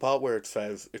 the part where it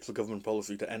says it's a government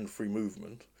policy to end free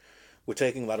movement, we're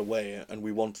taking that away and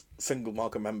we want single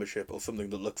market membership or something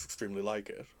that looks extremely like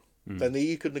it, then the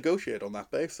EU could negotiate on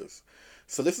that basis.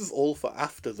 So this is all for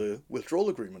after the withdrawal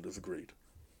agreement is agreed.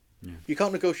 Yeah. You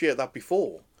can't negotiate that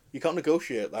before. You can't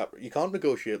negotiate that. You can't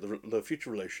negotiate the future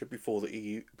relationship before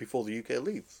the UK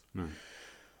leaves. No.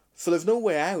 So there's no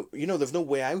way out. There's no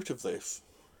way out of this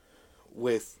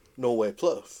with Norway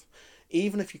Plus.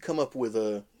 Even if you come up with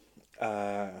an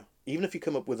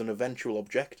eventual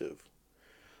objective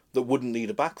that wouldn't need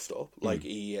a backstop, like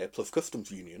EEA plus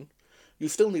customs union, you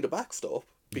still need a backstop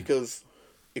because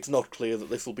it's not clear that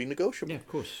this will be negotiable. Yeah, of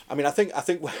course. I mean, I think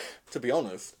to be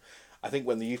honest, I think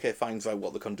when the UK finds out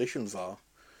what the conditions are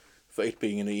for it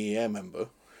being an EEA member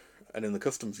and in the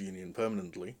customs union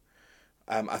permanently,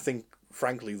 I think,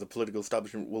 frankly, the political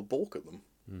establishment will balk at them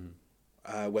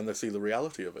when they see the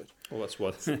reality of it. Well, that's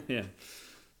what, yeah.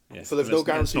 So there's no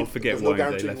guarantee. Let's not forget why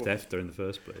they left EFTA in the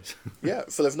first place. Yeah,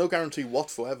 so there's no guarantee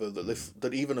whatsoever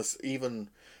that even,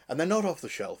 and they're not off the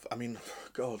shelf. I mean,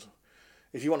 God,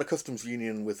 if you want a customs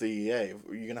union with the EEA,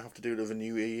 you're going to have to do it as a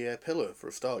new EEA pillar for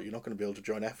a start. You're not going to be able to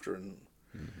join EFTA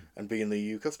and be in the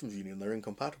EU customs union. They're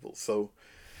incompatible. So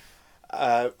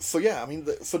yeah, I mean,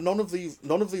 so none of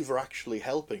these are actually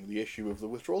helping the issue of the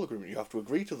withdrawal agreement. You have to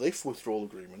agree to this withdrawal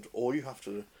agreement, or you have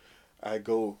to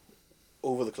go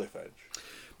over the cliff edge.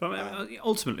 But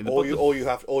ultimately, or you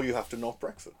have to not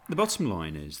Brexit. The bottom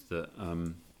line is that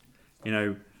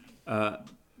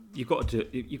you've got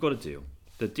a deal.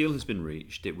 The deal has been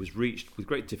reached. It was reached with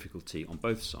great difficulty on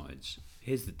both sides.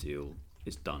 Here's the deal.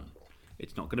 It's done.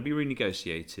 It's not going to be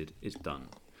renegotiated. It's done.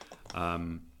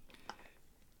 Now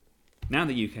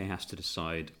the UK has to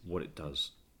decide what it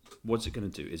does. What's it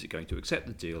going to do? Is it going to accept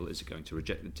the deal? Is it going to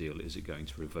reject the deal? Is it going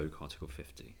to revoke Article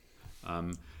 50?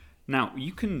 Now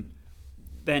you can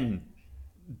then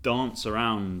dance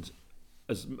around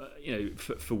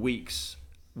for weeks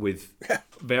with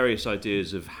various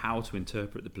ideas of how to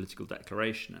interpret the political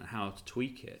declaration and how to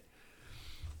tweak it.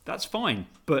 That's fine,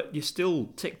 but you're still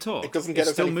tick-tock. It doesn't get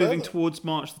us still any moving further. Towards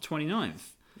March the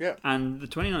 29th. Yeah. And the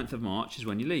 29th of March is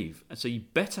when you leave. And so you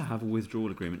better have a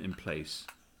withdrawal agreement in place.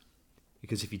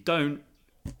 Because if you don't,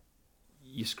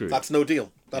 you're screwed. That's no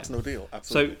deal. That's no deal.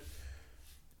 Absolutely. So,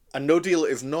 and no deal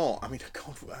is not. I mean, I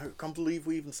can't believe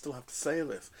we even still have to say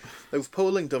this. There was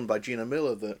polling done by Gina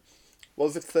Miller that, what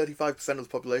was it, 35% of the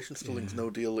population still thinks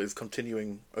no deal is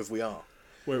continuing as we are.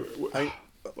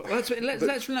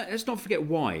 Let's not forget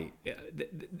why.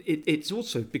 It's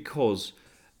also because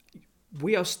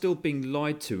we are still being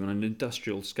lied to on an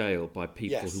industrial scale by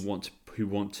people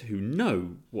who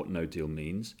know what no deal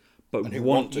means, but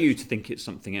want you to think it's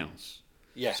something else.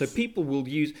 Yes. So people will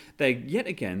use. They yet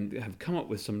again have come up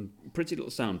with some pretty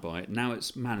little soundbite. Now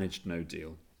it's managed no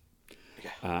deal,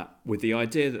 with the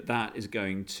idea that is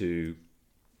going to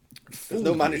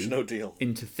fool no deal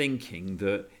into thinking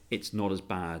that it's not as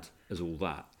bad as all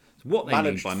that. So what they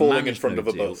managed mean by falling managed in front no of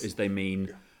a deal bus. is they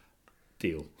mean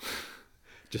deal.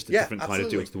 Just a different kind of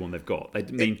deal to the one they've got. They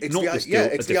mean it's not the, this yeah,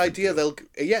 deal. it's the idea deal.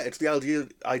 It's the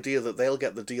idea that they'll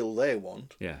get the deal they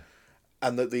want. Yeah.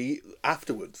 And that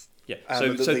afterwards. Yeah.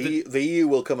 The EU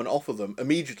will come and offer them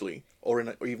immediately, or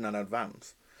even in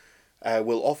advance.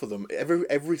 Will offer them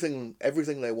everything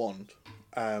they want,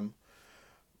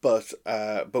 but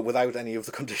without any of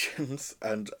the conditions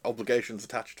and obligations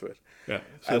attached to it. Yeah.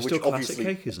 So which still classic obviously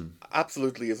cakeism.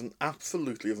 Absolutely isn't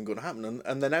going to happen.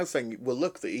 And they're now saying, well,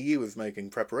 look, the EU is making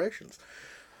preparations.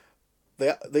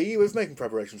 The EU is making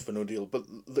preparations for no deal, but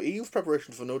the EU's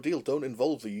preparations for no deal don't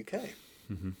involve the UK,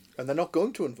 and they're not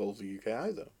going to involve the UK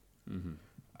either.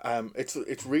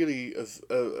 It's really as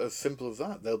simple as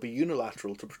that. They'll be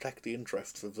unilateral to protect the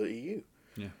interests of the EU,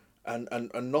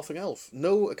 and nothing else.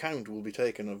 No account will be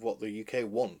taken of what the UK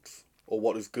wants or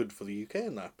what is good for the UK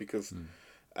in that, because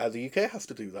the UK has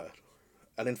to do that.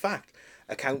 And in fact,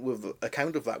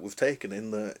 account of that was taken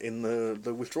in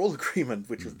the withdrawal agreement,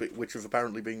 which is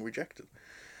apparently being rejected.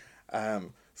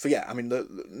 So yeah, I mean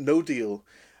the no deal,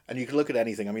 and you can look at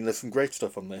anything. I mean, there's some great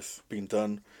stuff on this being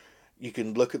done. You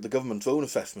can look at the government's own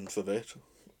assessments of it.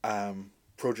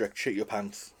 Project Shit Your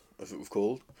Pants as it was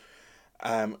called.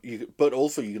 But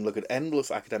also you can look at endless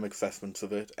academic assessments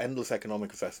of it, endless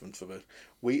economic assessments of it.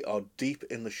 We are deep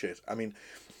in the shit. I mean,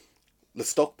 the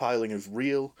stockpiling is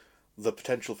real. The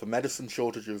potential for medicine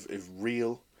shortages is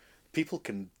real. People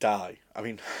can die. I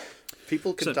mean,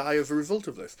 people can die as a result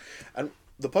of this. And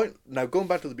the point, now going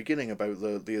back to the beginning about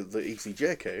the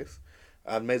ECJ case,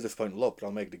 I made this point a lot, but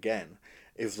I'll make it again,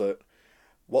 is that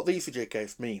what the ECJ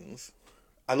case means...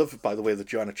 I love, by the way, that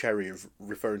Joanna Cherry is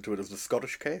referring to it as the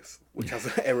Scottish case, which has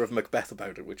an air of Macbeth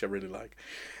about it, which I really like.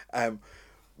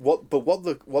 What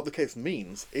the case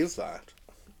means is that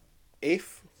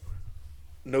if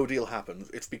no deal happens,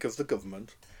 it's because the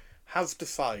government has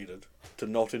decided to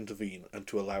not intervene and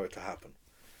to allow it to happen.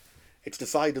 It's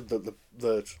decided that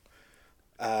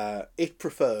it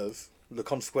prefers the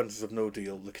consequences of no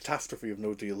deal, the catastrophe of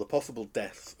no deal, the possible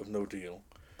deaths of no deal,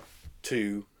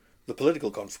 to the political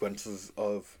consequences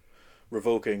of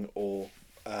revoking or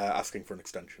asking for an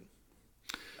extension.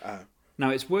 Now,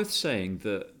 it's worth saying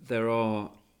that there are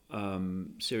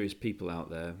serious people out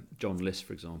there, John List,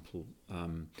 for example,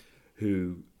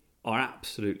 who are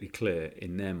absolutely clear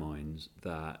in their minds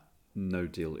that no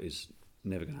deal is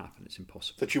never going to happen. It's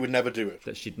impossible. That you would never do it.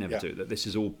 That she'd never do it. That this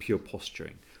is all pure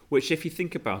posturing. Which, if you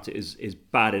think about it, is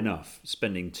bad enough.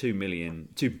 Spending 2 billion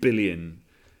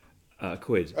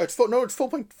quid. It's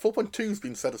 4.2 has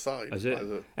been set aside by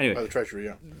the Treasury.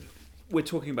 Yeah, we're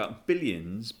talking about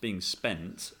billions being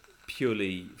spent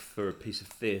purely for a piece of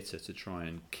theatre to try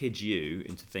and kid you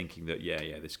into thinking that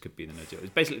this could be the no deal. It's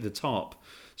basically the TARP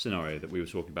scenario that we were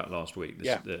talking about last week.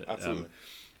 Absolutely.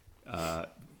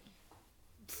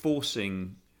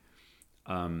 Forcing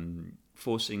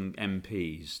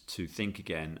MPs to think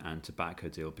again and to back her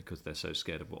deal because they're so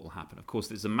scared of what will happen. Of course,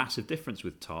 there's a massive difference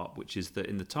with TARP, which is that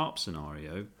in the TARP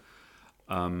scenario,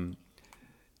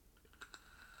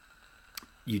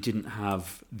 you didn't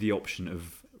have the option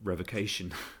of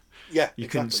revocation. You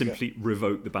couldn't simply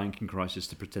revoke the banking crisis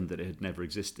to pretend that it had never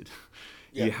existed.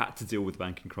 You had to deal with the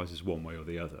banking crisis one way or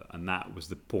the other, and that was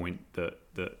the point that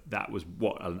was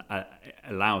what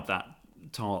allowed that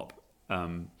TARP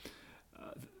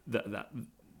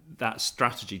that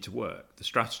strategy to work. The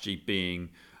strategy being,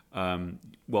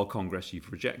 well, Congress,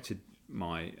 you've rejected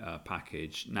my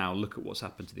package. Now look at what's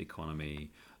happened to the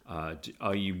economy.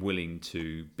 Are you willing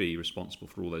to be responsible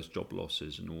for all those job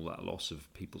losses and all that loss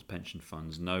of people's pension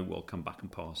funds? No, well, come back and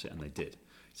pass it, and they did.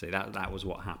 So that was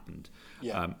what happened.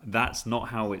 That's not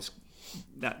how it's.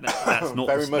 That's not.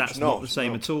 That's not the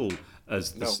same at all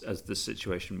as the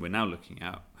situation we're now looking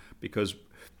at, because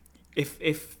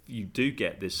if you do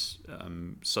get this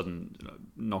sudden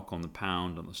knock on the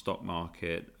pound on the stock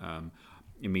market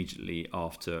immediately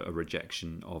after a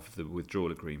rejection of the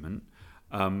withdrawal agreement,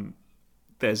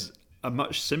 there's a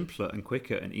much simpler and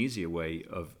quicker and easier way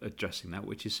of addressing that,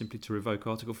 which is simply to revoke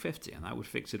Article 50, and that would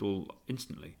fix it all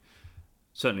instantly.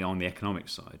 Certainly on the economic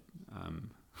side.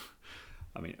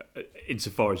 I mean,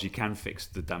 insofar as you can fix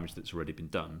the damage that's already been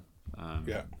done.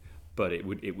 But it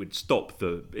would staunch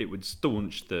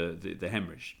the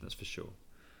hemorrhage. That's for sure.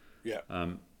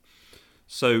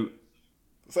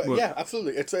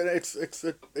 Absolutely. It's a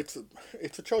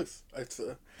choice.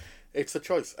 It's a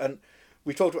choice, and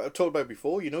we talked about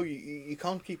before. You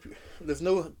can't keep. There's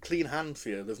no clean hands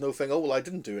here. There's no thing. Oh well, I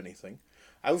didn't do anything.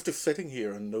 I was just sitting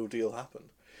here and no deal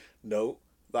happened. No,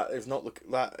 that is not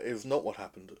what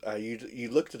happened.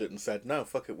 You looked at it and said, no,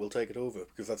 fuck it, we'll take it over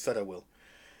because I've said I will.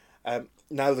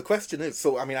 Now the question is,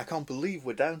 so I mean, I can't believe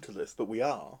we're down to this, but we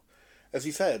are. As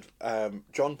you said,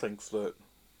 John thinks that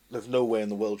there's no way in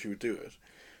the world you would do it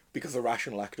because a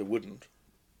rational actor wouldn't.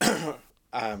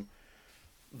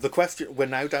 The question, we're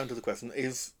now down to the question: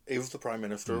 is the Prime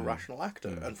Minister a rational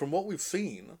actor? And from what we've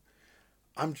seen,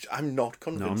 I'm not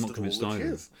convinced at all that she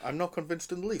is. I'm not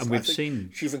convinced in the least. And we've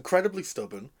seen she's incredibly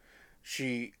stubborn.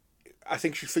 I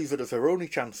think she sees it as her only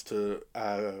chance to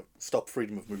stop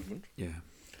freedom of movement.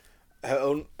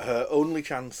 Her only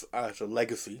chance at a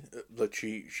legacy that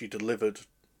she delivered.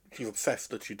 She's obsessed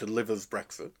that she delivers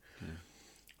Brexit.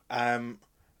 And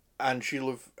she'll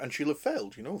have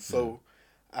failed. So.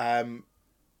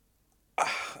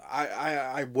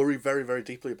 I worry very, very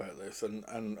deeply about this,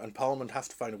 and Parliament has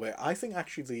to find a way. I think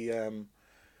actually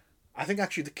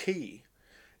the key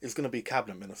is going to be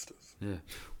cabinet ministers.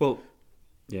 So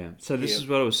this is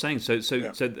what I was saying. So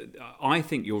I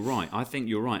think you're right.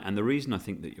 And the reason I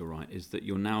think that you're right is that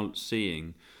you're now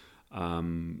seeing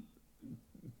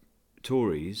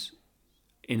Tories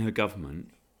in her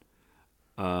government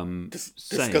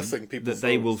discussing that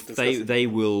they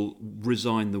will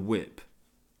resign the whip.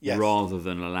 Rather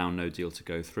than allow no deal to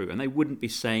go through. And they wouldn't be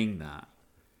saying that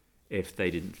if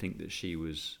they didn't think that she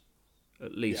was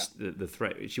at least the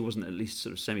threat. She wasn't at least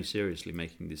sort of semi-seriously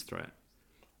making this threat.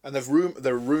 And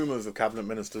there are rumours of cabinet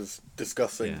ministers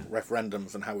discussing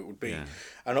referendums and how it would be. Yeah.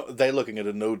 And they're looking at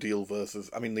a no deal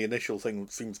versus... I mean, the initial thing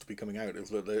that seems to be coming out is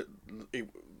that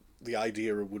the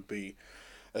idea would be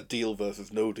a deal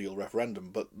versus no deal referendum.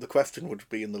 But the question would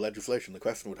be in the legislation. The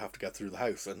question would have to get through the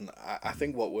House. And I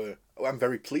think I'm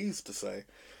very pleased to say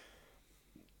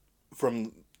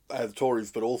from the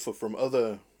Tories, but also from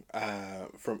other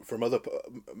from other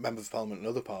members of Parliament and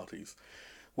other parties,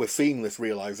 we're seeing this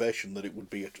realization that it would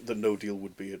be that no deal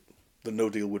would be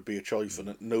a choice,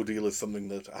 and no deal is something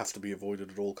that has to be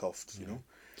avoided at all costs. You know,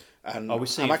 and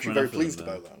I'm actually very pleased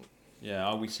about that. Yeah,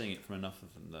 are we seeing it from enough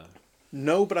of them though?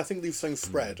 No, but I think these things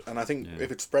spread, and I think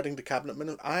if it's spreading to cabinet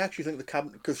ministers, I actually think the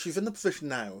cabinet, because she's in the position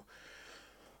now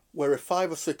where if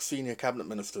 5 or 6 senior cabinet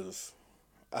ministers,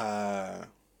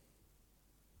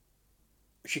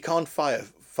 she can't fire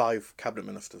 5 cabinet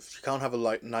ministers. She can't have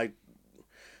a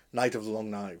night of the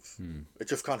long knives. It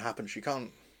just can't happen. She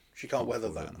can't weather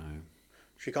that. No.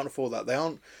 She can't afford that. They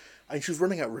aren't, and she's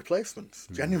running out of replacements.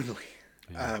 Genuinely.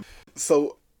 Yeah.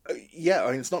 I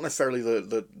mean, it's not necessarily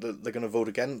that they're going to vote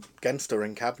against her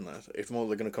in cabinet. It's more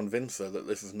they're going to convince her that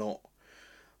this is not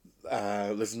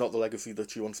the legacy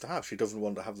that she wants to have. She doesn't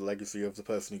want to have the legacy of the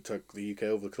person who took the UK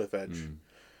over the cliff edge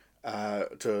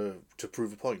to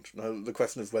prove a point. Now the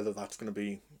question is whether that's going to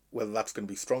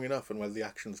be strong enough and whether the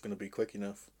action is going to be quick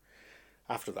enough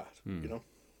after that. You know,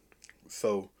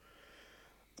 so.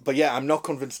 But yeah, I'm not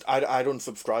convinced. I don't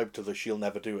subscribe to the "she'll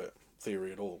never do it"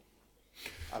 theory at all.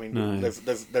 I mean,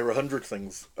 there are 100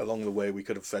 things along the way we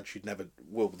could have said she'd never.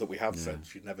 Well, that we have said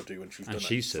she'd never do, and she's done it. And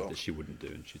she said that she wouldn't do,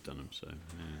 and she's done them. So,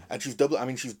 and she's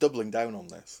doubling down on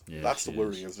this. Yeah, that's the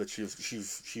worry is that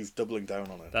she's doubling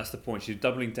down on it. That's the point. She's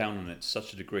doubling down on it to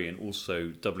such a degree, and also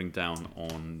doubling down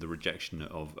on the rejection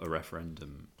of a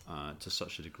referendum to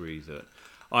such a degree that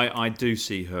I do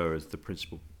see her as the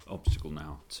principal obstacle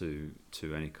now to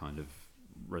any kind of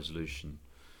resolution.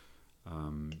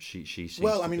 She seems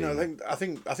well. I mean, I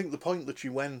think the point that she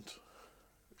went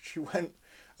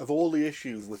of all the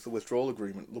issues with the withdrawal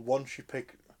agreement, the one she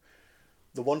picked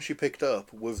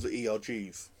up was the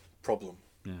ERG's problem.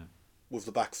 Yeah, was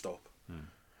the backstop. Yeah.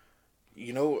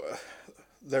 You know,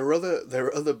 there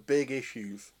are other big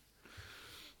issues.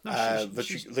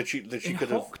 That she could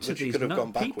have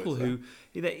gone back with. People who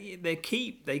they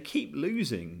keep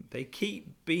losing. They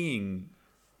keep being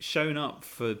shown up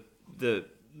for the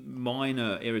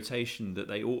minor irritation that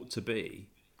they ought to be,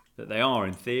 that they are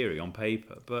in theory on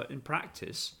paper, but in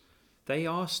practice they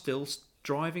are still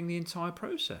driving the entire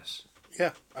process.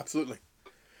 Yeah, absolutely.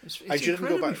 It's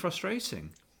incredibly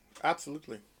frustrating.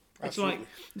 Absolutely. It's like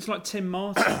Tim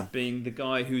Martin being the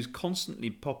guy who's constantly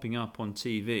popping up on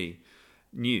TV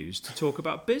news to talk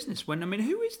about business. When, I mean,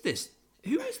 who is this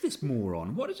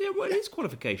moron? What are his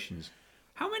qualifications?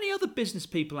 How many other business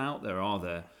people out there are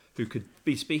there who could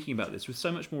be speaking about this with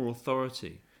so much more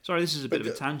authority? Sorry, this is a bit of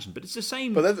a tangent, but it's the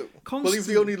same. He's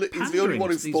the only one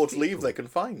who's sports leave they can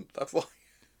find. That's why.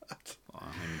 I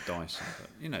mean, Dyson, but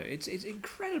you know, it's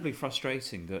incredibly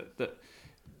frustrating that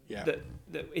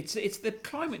it's the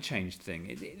climate change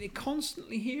thing. They're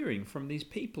constantly hearing from these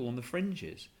people on the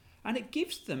fringes, and it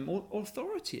gives them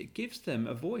authority. It gives them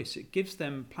a voice. It gives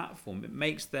them a platform. It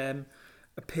makes them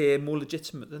appear more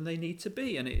legitimate than they need to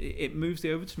be, and it moves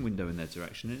the Overton window in their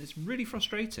direction, and it's really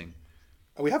frustrating.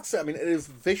 And we have to say, I mean, it is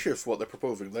vicious what they're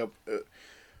proposing.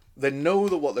 They know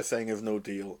that what they're saying is no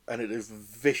deal, and it is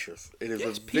vicious. It is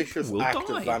a vicious act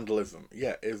of vandalism.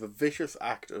 Yeah, it is a vicious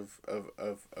act of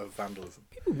vandalism.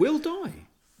 People will die.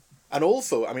 And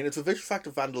also, I mean, it's a vicious act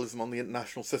of vandalism on the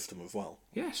international system as well.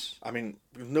 Yes. I mean,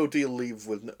 no deal leaves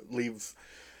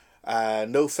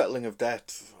no settling of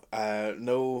debt,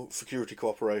 no security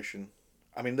cooperation.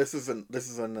 I mean, this is an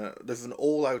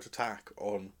all-out attack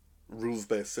on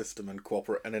rules-based system and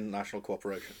international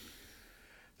cooperation.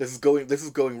 This is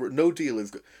going. No deal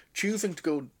is choosing to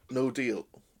go no deal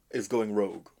is going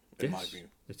rogue in my view.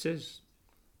 It is.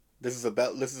 This is a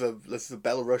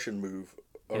Belarusian move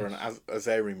or an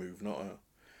Azeri move, not a.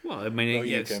 Well, I mean,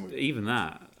 even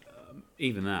that.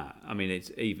 I mean,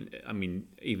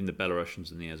 even the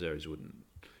Belarusians and the Azeris wouldn't.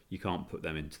 You can't put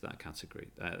them into that category.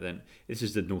 Then this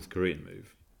is the North Korean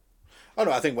move. Oh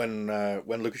no! I think when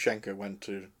Lukashenko went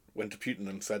to Putin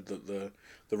and said that the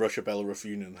Russia-Belarus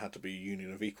union had to be a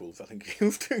union of equals, I think he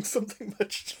was doing something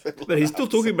much similar. But he's still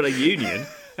talking about a union,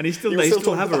 and they still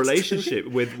have a relationship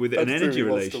with an energy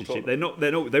relationship. They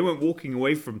weren't walking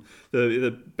away from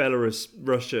the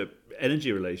Belarus-Russia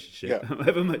energy relationship. Yeah.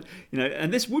 However much,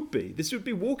 and this would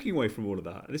be walking away from all of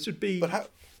that. This would be.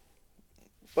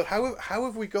 But how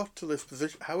have we got to this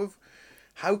position? How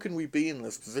how can we be in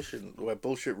this position where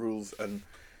bullshit rules and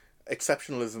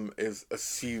exceptionalism is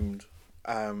assumed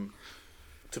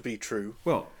to be true?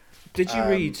 Well, did you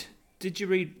read? Did you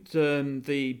read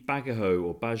the Bagahot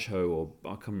or Bajho, or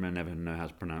I can't remember, never know how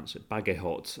to pronounce it,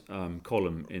 Bagahot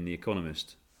column in The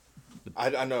Economist?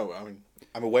 I know. I mean,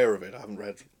 I'm aware of it. I haven't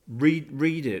read.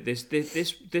 Read it. This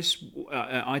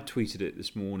I tweeted it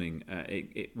this morning.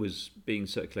 It was being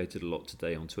circulated a lot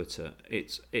today on Twitter.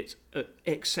 It's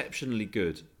exceptionally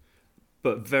good,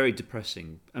 but very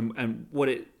depressing. And what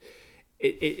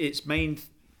its main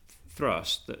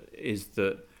thrust is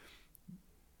that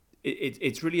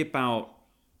it's really about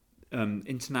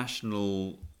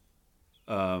international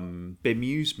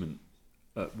bemusement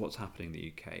at what's happening in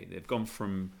the UK. They've gone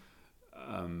from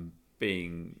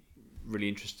being really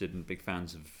interested and big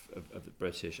fans of the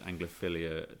British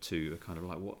Anglophilia to a kind of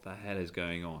like, what the hell is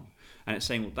going on? And it's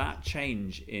saying, well, that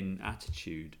change in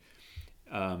attitude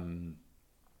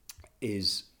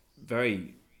is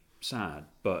very sad,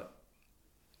 but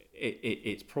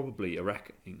it's probably a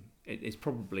reckoning. It's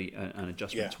probably an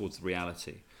adjustment towards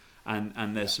reality.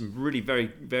 And there's some really very,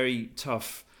 very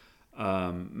tough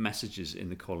messages in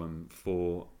the column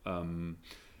for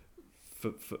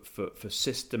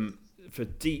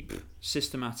deep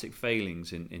systematic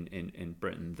failings in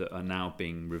Britain that are now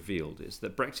being revealed. It's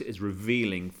that Brexit is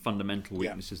revealing fundamental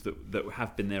weaknesses that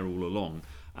have been there all along,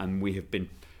 and we have been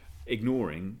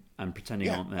ignoring and pretending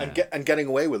aren't there, and getting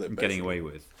away with it. Getting away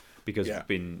with because we've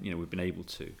been able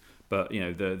to. But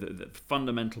the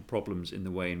fundamental problems in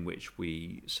the way in which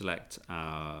we select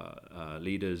our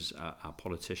leaders, our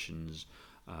politicians.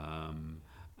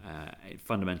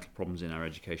 Fundamental problems in our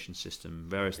education system,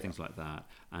 various things like that,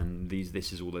 and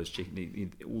this is all those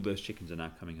chickens are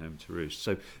now coming home to roost.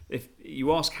 So, if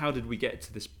you ask, how did we get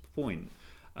to this point?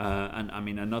 And I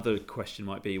mean, another question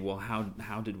might be, well,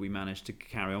 how did we manage to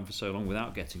carry on for so long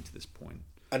without getting to this point?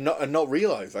 And not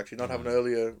realize, actually, not have an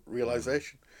earlier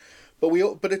realization. But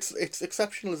it's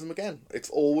exceptionalism again.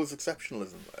 It's always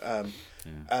exceptionalism.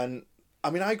 And I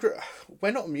mean,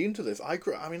 we're not immune to this. I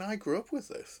grew up with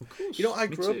this. Of course. I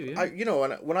grew up.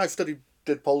 Yeah. When I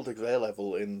did politics A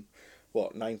level in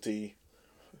 93,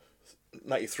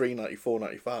 94,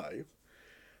 95.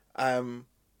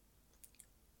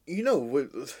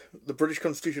 The British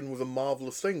Constitution was a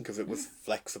marvelous thing because it was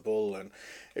flexible and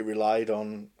it relied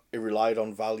on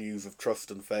values of trust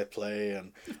and fair play,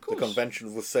 and the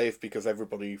conventions were safe because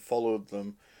everybody followed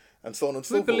them. And so on and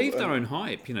so forth. We believed our own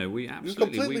hype, We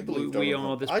absolutely we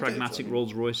are this pragmatic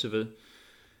Rolls Royce of a.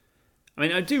 I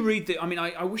mean, I do read the. I mean,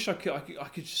 I wish I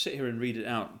could just sit here and read it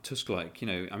out Tusk-like. I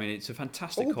mean, it's a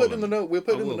fantastic column. We'll put it in the note. We'll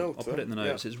put it in the notes. I'll put it in the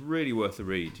notes. It's really worth a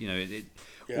read.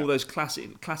 All those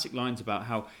classic lines about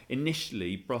how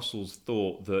initially Brussels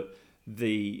thought that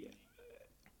the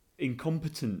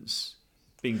incompetence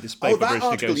being displayed by British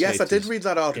article. negotiators. Yes, I did read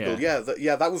that article. Yeah,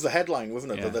 that was the headline,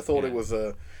 wasn't it? Yeah, that they thought it was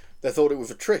a. They thought it was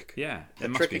a trick. Yeah, there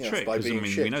must be a trick by because being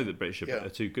shit. we know that British are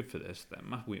too good for this.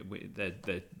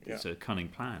 It's a cunning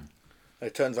plan.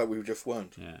 It turns out we just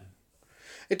weren't. Yeah,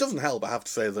 it doesn't help. I have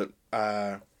to say that.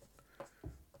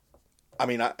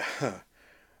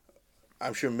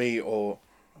 I'm sure me or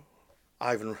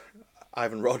Ivan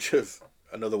Rogers,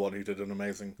 another one who did an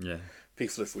amazing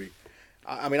piece this week.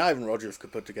 I mean, Ivan Rogers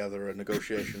could put together a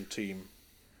negotiation team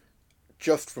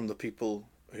just from the people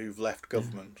who've left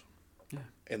government.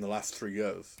 In the last 3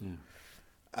 years,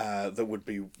 that would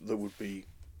be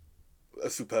a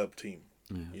superb team,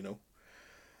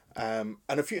 and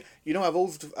if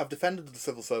I've defended the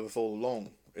civil service all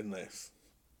along in this,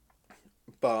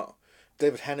 but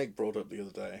David Hennig brought up the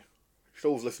other day. You should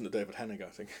always listen to David Hennig, I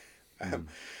think.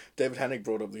 David Hennig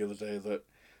brought up the other day that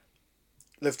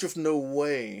there's just no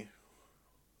way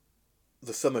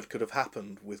the summit could have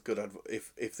happened with good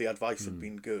if the advice had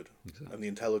been good and the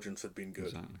intelligence had been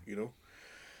good,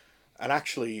 And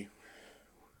actually,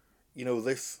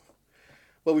 this.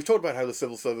 Well, we've talked about how the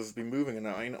civil service has been moving, and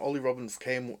I mean, Ollie Robbins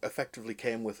effectively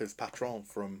came with his patron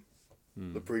from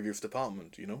the previous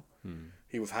department.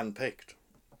 He was handpicked,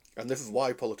 and this is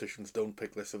why politicians don't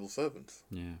pick their civil servants.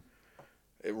 Yeah,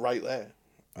 right there.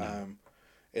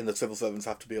 In that civil servants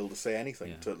have to be able to say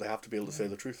anything. They have to be able to say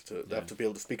the truth. They have to be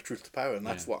able to speak truth to power, and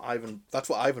that's what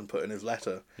Ivan put in his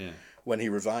letter when he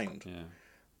resigned. Yeah.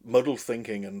 Muddled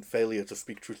thinking and failure to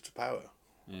speak truth to power,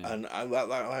 and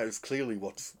that is clearly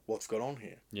what's gone on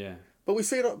here. Yeah, but we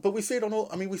see it on all.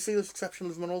 I mean, we see this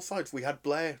exceptionalism on all sides. We had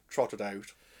Blair trotted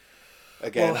out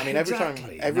again. Well, I mean, every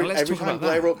time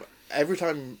Blair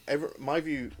my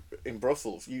view in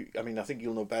Brussels. I think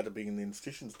you'll know better being in the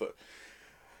institutions, but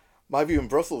my view in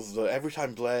Brussels is that every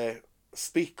time Blair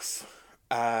speaks,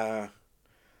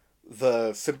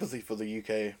 the sympathy for the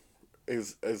UK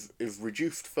is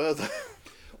reduced further.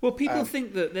 Well, people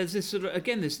think that there's this sort of,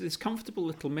 again, this comfortable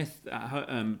little myth,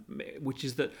 which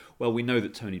is that, well, we know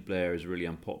that Tony Blair is really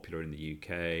unpopular in the UK,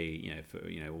 for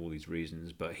all these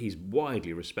reasons, but he's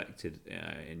widely respected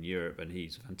in Europe, and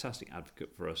he's a fantastic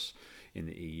advocate for us in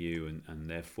the EU, and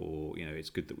therefore,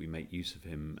 it's good that we make use of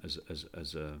him as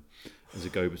a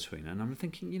go-between. And I'm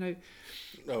thinking,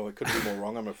 no, I couldn't be more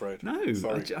wrong. I'm afraid. No,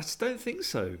 Sorry. I just don't think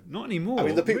so. Not anymore. I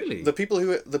mean, really. the people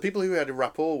who he had a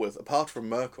rapport with, apart from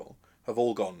Merkel, have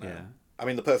all gone now. Yeah. I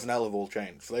mean, the personnel have all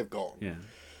changed, so they've gone. Yeah.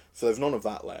 So there's none of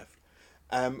that left.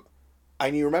 And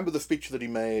you remember the speech that he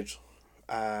made,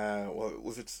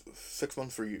 was it 6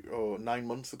 months or 9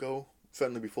 months ago?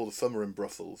 Certainly before the summer in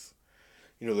Brussels.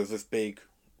 There's this big,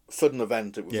 sudden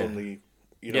event. It was only,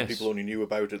 Yes. people only knew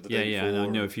about it the day Yeah, before. and I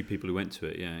know a few people who went to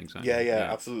it. Yeah, exactly. Yeah,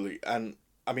 absolutely. And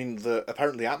I mean,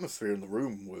 apparently the atmosphere in the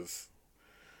room was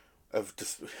of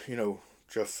just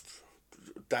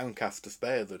downcast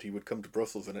despair that he would come to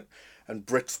Brussels and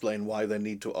Britsplain why they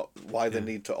need to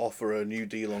offer a new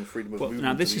deal on freedom of movement.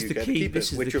 Now this to is the the UK key. to keep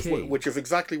This it, is the key. which is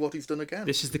exactly what he's done again.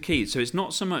 This is the key. So it's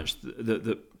not so much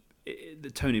the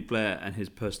Tony Blair and his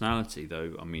personality,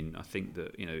 though. I mean, I think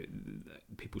that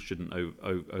people shouldn't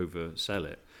oversell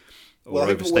it.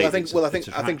 I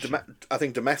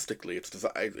think domestically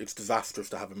it's disastrous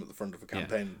to have him at the front of a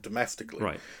campaign domestically,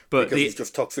 right? But because he's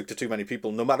just toxic to too many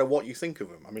people, no matter what you think of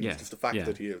him. I mean, it's just a fact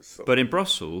that he is. So. But in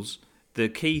Brussels, the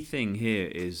key thing here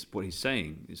is what he's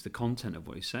saying, is the content of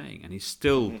what he's saying, and he's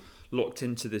still locked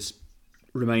into this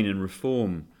Remain and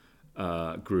Reform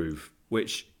groove,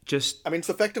 which just... I mean, it's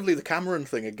effectively the Cameron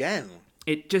thing again.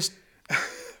 It just...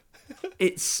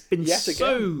 It's been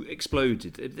so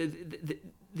exploded.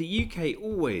 The UK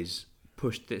always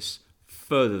pushed this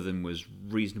further than was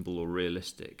reasonable or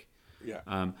realistic.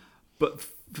 Yeah. But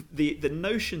the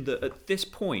notion that at this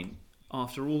point,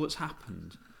 after all that's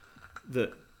happened,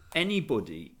 that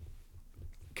anybody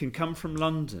can come from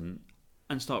London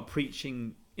and start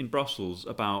preaching in Brussels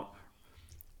about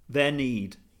their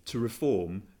need to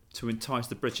reform to entice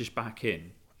the British back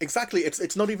in. Exactly.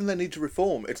 It's not even their need to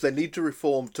reform. It's their need to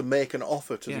reform to make an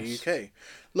offer to the UK.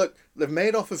 Look, they've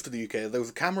made offers to the UK. There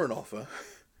was a Cameron offer,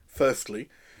 firstly,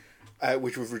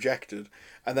 which was rejected.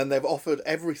 And then they've offered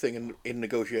everything in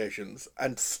negotiations.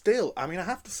 And still, I mean, I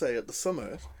have to say, at the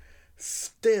summit,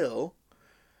 still,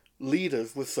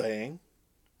 leaders were saying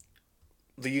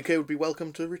the UK would be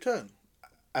welcome to return.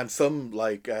 And some,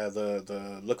 like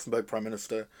the Luxembourg Prime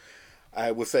Minister...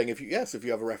 was saying if you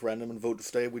have a referendum and vote to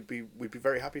stay, we'd be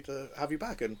very happy to have you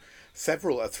back. And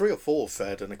several, 3 or 4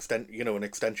 said an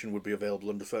extension would be available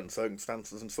under certain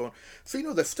circumstances and so on.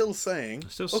 So they're still saying,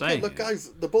 look, guys,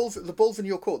 the ball's in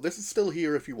your court. This is still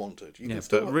here if you want it. You can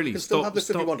still have this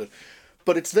if you want it.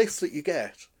 But it's this that you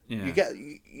get. Yeah. You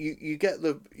get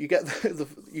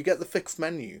the fixed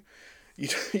menu. You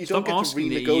don't get to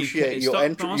renegotiate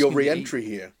your re-entry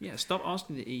here. Yeah, stop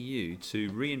asking the EU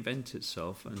to reinvent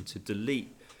itself and to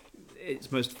delete its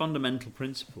most fundamental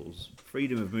principles,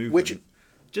 freedom of movement,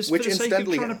 just for the sake of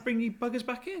trying to bring you buggers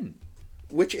back in.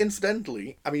 Which,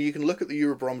 incidentally, I mean, you can look at the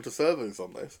Eurobarometer surveys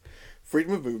on this.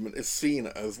 Freedom of movement is seen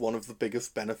as one of the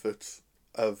biggest benefits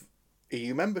of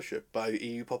EU membership by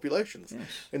EU populations. Yes.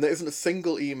 And there isn't a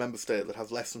single EU member state that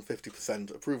has less than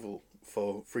 50% approval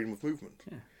for freedom of movement.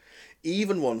 Yeah.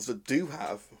 Even ones that do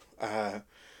have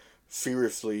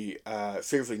seriously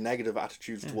negative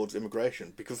attitudes towards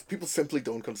immigration, because people simply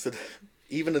don't consider,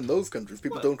 even in those countries,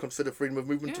 don't consider freedom of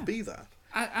movement to be that.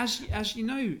 As you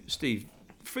know, Steve,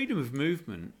 freedom of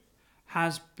movement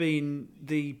has been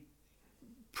the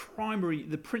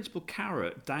principal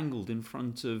carrot dangled in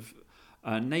front of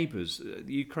neighbours,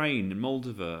 Ukraine,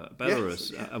 Moldova,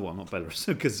 Belarus. Yes, well, not Belarus,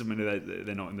 because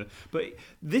they're not in the. But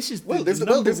this is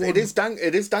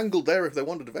it is dangled there if they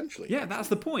want it eventually. Yeah, that's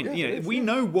the point. We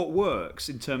know what works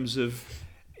in terms of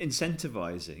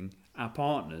incentivising our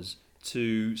partners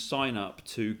to sign up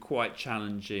to quite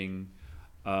challenging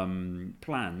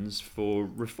plans for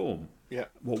reform. Yeah.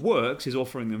 What works is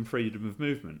offering them freedom of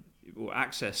movement or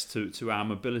access to our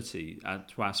mobility,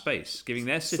 to our space, giving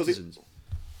their citizens.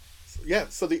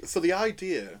 So the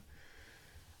idea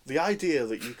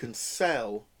that you can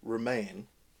sell Remain,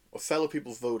 or sell a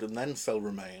people's vote and then sell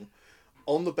Remain,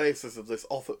 on the basis of this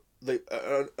offer,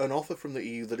 an offer from the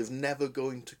EU that is never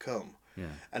going to come,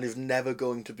 and is never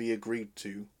going to be agreed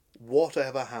to,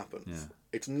 whatever happens. Yeah.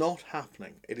 It's not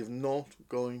happening. It is not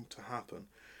going to happen.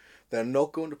 They're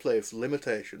not going to place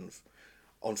limitations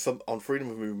on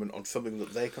freedom of movement on something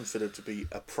that they consider to be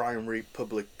a primary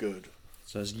public good.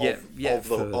 So it's of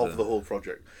the whole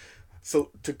project.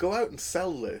 So to go out and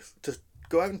sell this, to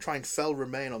go out and try and sell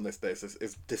Remain on this basis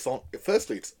is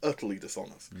firstly, it's utterly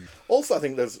dishonest. Also, I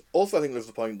think there's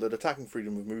the point that attacking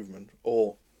freedom of movement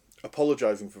or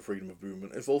apologising for freedom of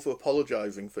movement is also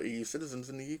apologising for EU citizens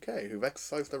in the UK who've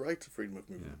exercised their right to freedom of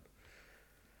movement,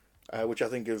 which I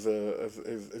think is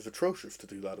atrocious to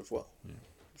do that as well. Yeah.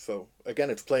 So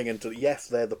again, it's playing into yes,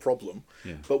 they're the problem,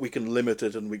 but we can limit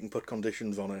it and we can put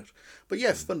conditions on it. But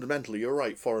yes, fundamentally, you're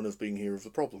right. Foreigners being here is the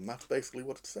problem. That's basically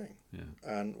what it's saying. Yeah.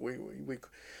 And we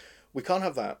can't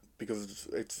have that because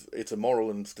it's immoral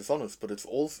and it's dishonest. But it's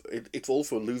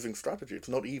also a losing strategy. It's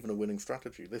not even a winning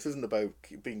strategy. This isn't about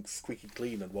being squeaky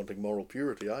clean and wanting moral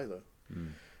purity either.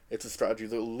 It's a strategy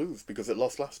that will lose because it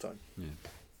lost last time.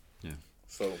 Yeah.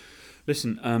 So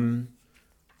listen.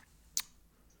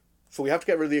 So we have to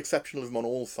get rid of the exceptionalism on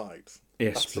all sides.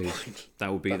 Yes, please.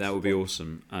 That would be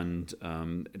awesome, and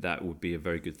that would be a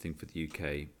very good thing for the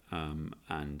UK.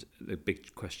 And the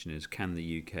big question is, can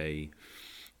the UK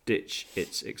ditch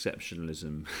its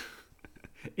exceptionalism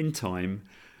in time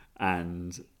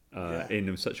and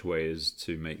in such a way as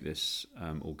to make this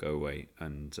all go away?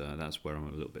 And that's where I'm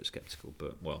a little bit sceptical.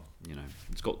 But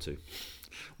it's got to.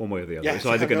 One way or the other. Yeah, it's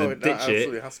either going to ditch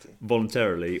it has to.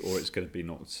 voluntarily, or it's going to be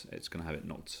knocked. It's going to have it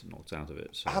knocked out of it.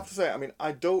 So. I have to say,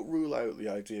 I don't rule out the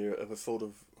idea of a sort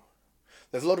of.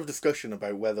 There's a lot of discussion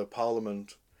about whether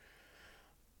Parliament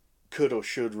could or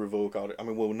should revoke Article.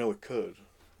 We know it could,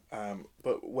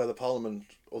 but whether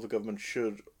Parliament or the government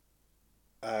should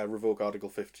revoke Article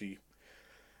 50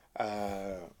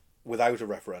 without a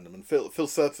referendum. And Phil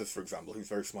Surpsis, for example, who's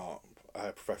very smart,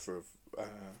 professor of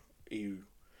EU.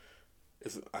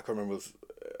 I can't remember if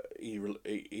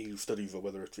it's EU studies or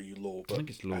whether it's EU law. But I think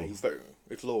it's law.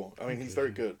 It's law. He's very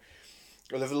good.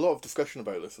 Well, there's a lot of discussion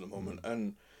about this at the moment.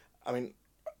 And,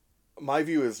 my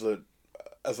view is that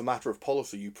as a matter of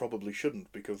policy, you probably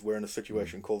shouldn't because we're in a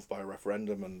situation caused by a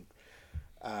referendum and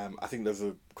I think there's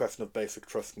a question of basic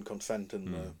trust and consent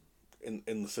in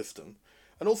the system.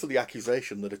 And also the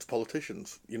accusation that it's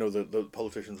politicians, the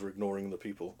politicians are ignoring the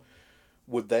people.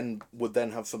 Would then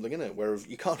have something in it, whereas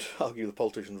you can't argue the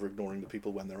politicians are ignoring the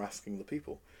people when they're asking the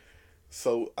people.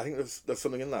 So I think there's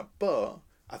something in that. But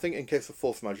I think in case of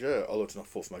force majeure, although it's not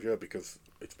force majeure because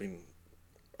it's been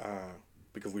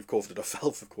because we've caused it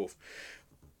ourselves, of course.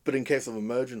 But in case of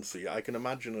emergency, I can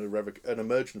imagine an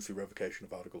emergency revocation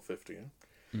of Article 50.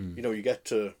 You get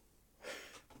to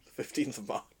the 15th of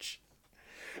March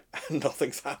and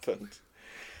nothing's happened.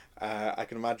 I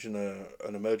can imagine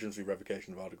an emergency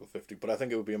revocation of Article 50, but I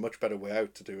think it would be a much better way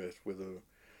out to do it with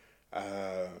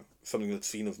something that's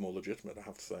seen as more legitimate, I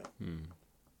have to say.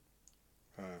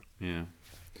 Yeah.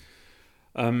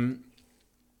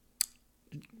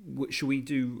 Should we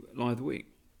do Lie of the Week?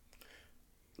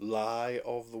 Lie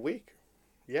of the Week?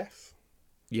 Yes.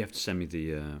 You have to send me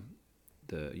the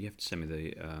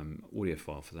audio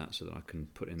file for that so that I can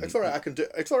put in. It's all right. I can do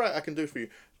it for you.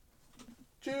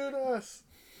 Judas.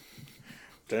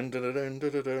 Dun, dun, dun,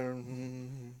 dun, dun,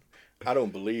 dun. I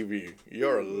don't believe you.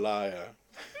 You're a liar.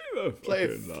 You're a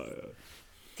fucking liar.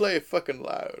 Play it fucking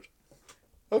loud.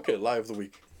 Okay, Lie of the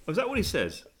Week. Oh, is that what he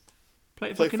says?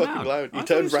 Play fucking loud. He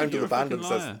turns round to the band and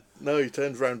says, "No." He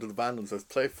turns round to the band and says,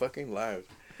 "Play fucking loud."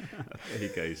 There you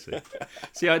go.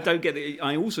 See, I don't get it.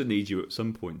 I also need you at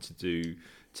some point to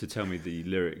tell me the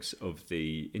lyrics of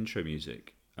the intro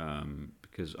music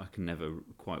because I can never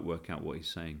quite work out what he's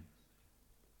saying.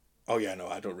 Oh yeah, no,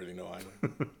 I don't really know either.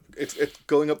 it's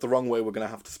going up the wrong way. We're going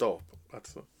to have to stop.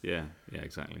 That's yeah,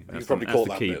 exactly. That's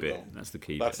the key bit. That's the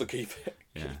key bit.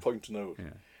 Yeah. Point to note.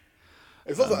 Yeah.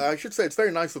 It's also, I should say, it's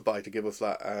very nice of Bai to give us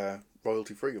that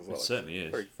royalty free as well. It certainly is.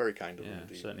 Very, very kind of him.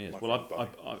 Indeed, it certainly is. Well,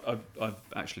 I've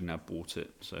actually now bought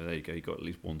it, so there you go. You got at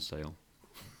least one sale.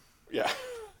 Yeah.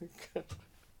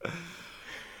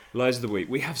 Lies of the Week.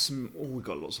 We have some. Oh, we've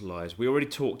got lots of lies. We already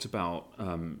talked about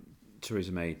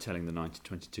Theresa May telling the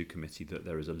 1922 committee that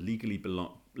there is a legally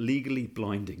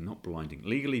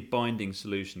binding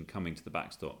solution coming to the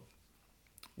backstop.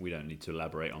 We don't need to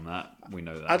elaborate on that. We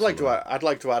know that. I'd like to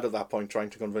add at that point, trying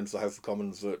to convince the House of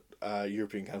Commons that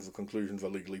European Council conclusions are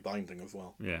legally binding as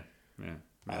well. Yeah.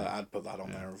 I'd put that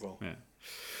on there as well. Yeah.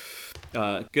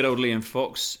 Good old Liam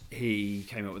Fox. He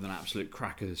came up with an absolute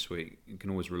cracker this week. You can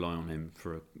always rely on him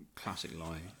for a classic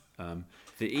lie.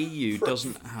 The EU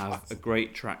doesn't have a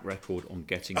great track record on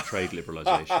getting trade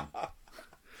liberalisation.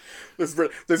 This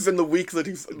is in the week that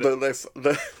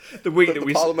the week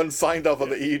that Parliament signed off on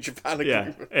the EU-Japan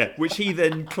agreement. Yeah, which he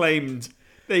then claimed.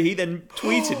 He then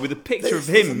tweeted with a picture of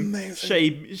him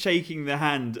shaking the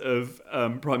hand of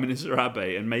Prime Minister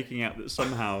Abe and making out that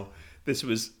somehow this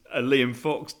was a Liam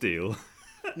Fox deal.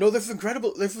 No, this is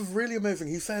incredible. This is really amazing.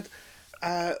 He said,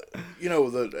 You know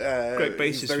that Great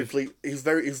basis he's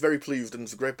very pleased, and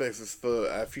it's a great basis for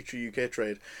future UK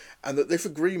trade, and that this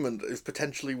agreement is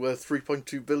potentially worth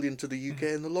 3.2 billion to the UK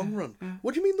in the long run.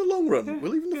 What do you mean the long run?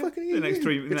 We'll even the fucking EU. It's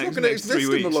not going to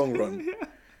exist in the long run.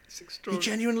 He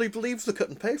genuinely believes the cut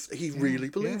and paste. He really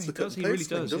believes the cut and paste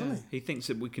thing, doesn't he? He thinks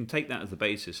that we can take that as the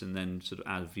basis and then sort of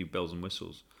add a few bells and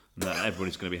whistles, and that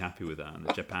everybody's going to be happy with that, and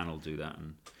that Japan will do that.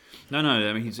 And no,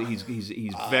 I mean he's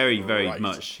very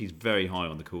much he's very high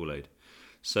on the Kool-Aid.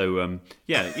 So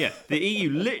the EU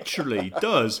literally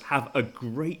does have a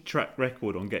great track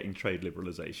record on getting trade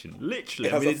liberalisation. Literally,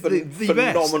 it has the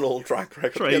phenomenal best track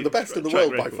record, the best in the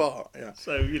world by far. Yeah.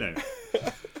 So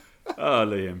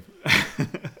Liam.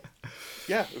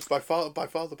 Yeah, it's by far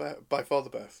the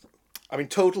best. I mean,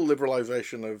 total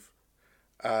liberalisation of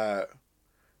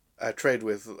trade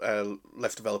with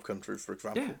less developed countries, for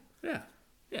example. Yeah.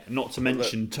 Not to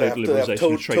mention total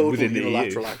liberalisation of trade within the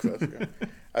EU. Access,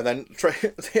 and then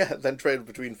trade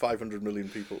between 500 million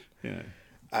people. Yeah.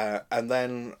 And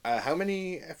then how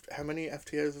many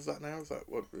FTAs is that now? Is that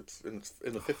what it's in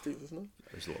the 50s, isn't it?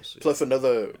 There's lots. Plus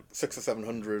another 600 or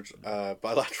 700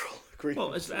 bilateral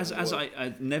agreements. Well, as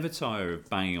I never tire of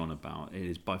banging on about, it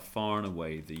is by far and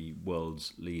away the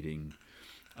world's leading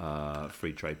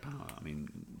free trade power. I mean,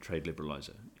 trade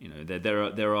liberaliser. You know,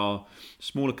 there are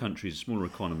smaller countries, smaller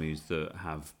economies that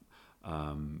have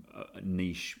a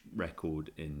niche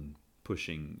record in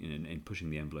pushing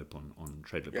the envelope on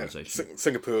trade liberalisation. Yeah,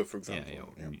 Singapore, for example.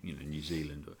 Yeah. New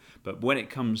Zealand. But when it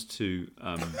comes to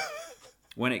a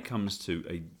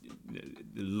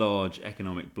large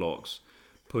economic blocks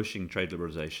pushing trade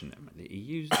liberalisation, the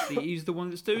EU's the one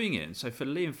that's doing it. And so for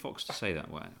Liam Fox to say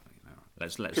that, well,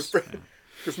 let's.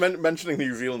 Just mentioning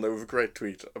New Zealand, there was a great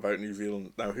tweet about New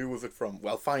Zealand. Now, who was it from?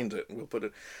 Well, find it and we'll put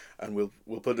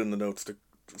it in the notes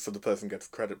so the person gets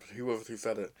credit. But who was it who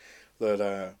said it? That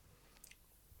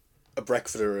a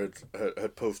Brexiter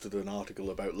had posted an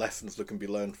article about lessons that can be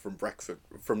learned from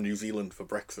New Zealand for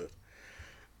Brexit.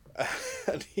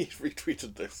 And he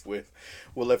retweeted this with,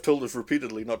 well, they've told us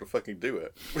repeatedly not to fucking do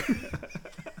it.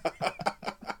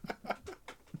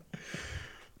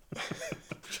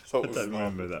 I don't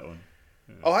remember that one.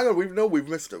 Yeah. Oh, hang on, we've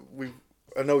missed it.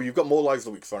 No, you've got more lives of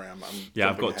the week. Sorry, I'm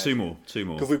I've got two more.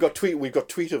 Because we've got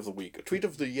tweet of the week, tweet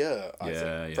of the year.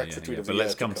 Brexit tweet of the year. But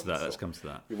let's come to that. Let's come to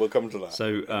that. We will come to that.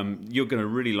 So you're going to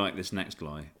really like this next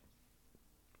lie.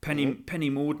 Penny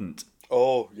Mordaunt.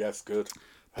 Oh yes, good.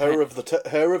 Her of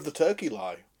the turkey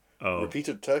lie. Oh.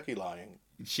 Repeated turkey lying.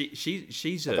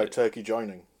 She's about Turkey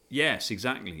joining. Yes,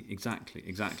 exactly.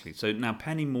 So now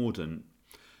Penny Mordaunt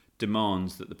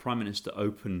demands that the Prime Minister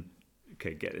open.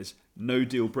 Okay, get this. No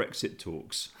deal Brexit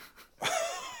talks.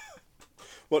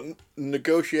 What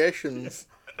negotiations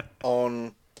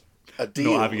on a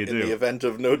deal, in the event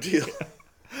of no deal?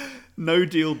 No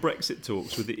deal Brexit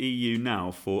talks with the EU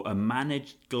now for a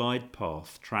managed glide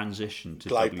path transition to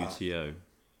WTO.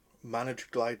 Managed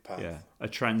glide path. Yeah, a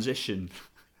transition.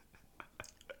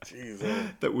 Jesus.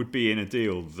 That would be in a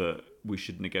deal that we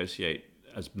should negotiate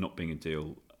as not being a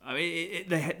deal. I mean,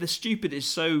 the stupid is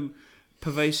so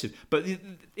pervasive, but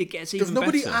it gets even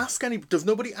better. Does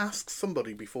nobody ask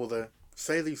somebody before they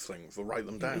say these things or write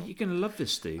them down? You're going to love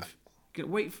this, Steve.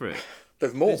 Wait for it.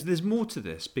 There's more. There's more to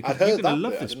this because you're going to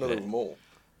love this bit. I didn't know there was more.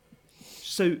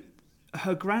 So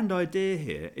her grand idea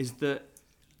here is that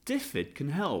DFID can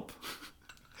help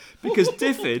because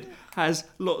DFID has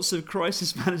lots of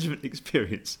crisis management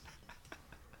experience.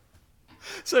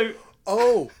 So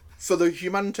the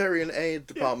humanitarian aid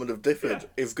department of DFID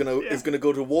is gonna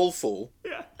go to Walsall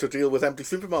to deal with empty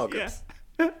supermarkets.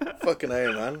 Yeah. Fucking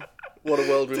A, man! What a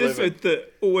world we live in. DFID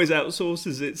that always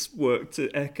outsources its work to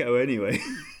Echo anyway.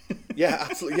 Yeah,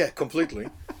 absolutely. Yeah, completely.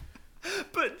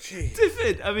 But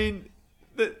DFID, I mean,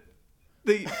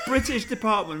 the British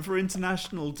Department for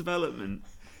International Development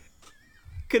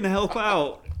can help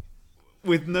out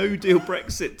with no deal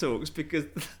Brexit talks because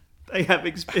they have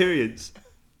experience.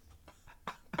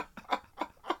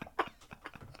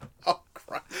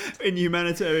 In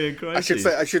humanitarian crises.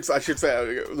 I should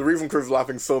say the reason Chris is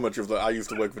laughing so much is that I used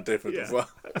to work for DFID as well.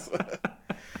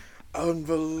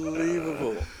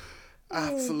 Unbelievable.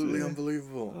 Absolutely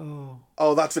unbelievable.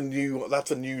 Oh, that's a new low.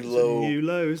 It's a new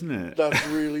low, isn't it? That's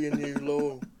really a new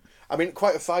low. I mean,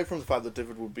 quite aside from the fact that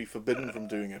DFID would be forbidden from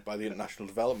doing it by the International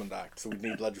Development Act, so we'd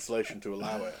need legislation to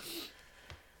allow it.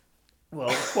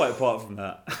 Well, quite apart from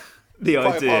that.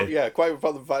 Quite apart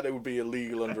from the fact it would be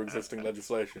illegal under existing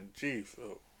legislation. Jeez.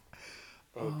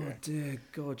 Okay. Oh dear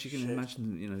God! You can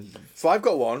imagine, So I've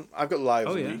got one. I've got live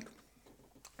of the week.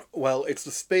 Well, it's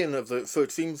the spin of the. So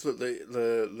it seems that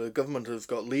the government has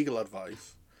got legal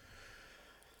advice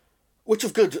Which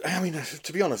is good. I mean,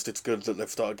 to be honest, it's good that they've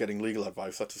started getting legal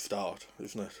advice. That's a start,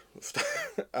 isn't it?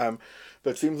 But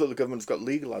it seems that the government's got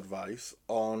legal advice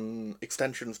on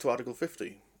extensions to Article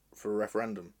 50 for a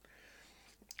referendum.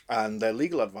 And their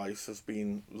legal advice has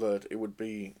been that it would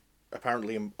be,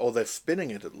 apparently, or they're spinning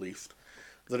it at least,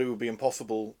 that it would be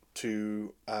impossible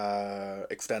to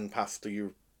extend past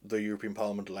the European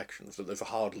Parliament elections, that there's a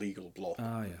hard legal block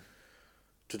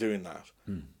to doing that.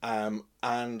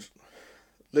 And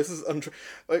this is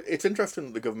it's interesting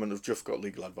that the government has just got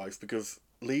legal advice, because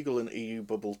legal and EU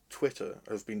bubble Twitter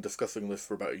has been discussing this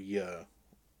for about a year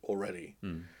already.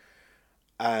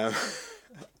 And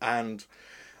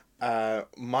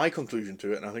my conclusion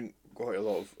to it, and I think quite a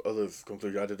lot of others'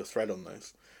 conclusion, I did a thread on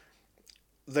this,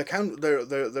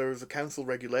 there is a council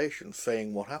regulation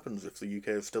saying what happens if the UK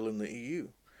is still in the EU.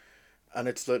 And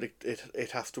it's that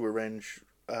it has to arrange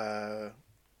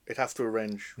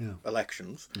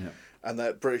elections, and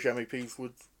that British MEPs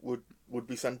would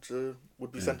be sent to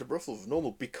Brussels as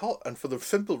normal, and for the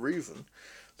simple reason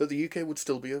that the UK would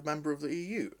still be a member of the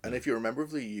EU, and if you're a member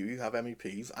of the EU, you have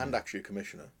MEPs and actually a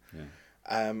commissioner.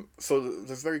 So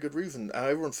there's very good reason, and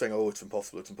everyone's saying, "Oh, it's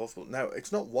impossible." Now,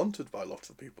 it's not wanted by lots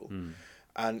of people,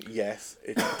 and yes,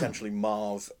 it potentially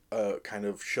mars a kind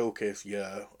of showcase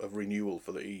year of renewal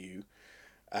for the EU,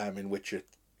 in which it,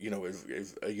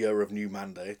 is a year of new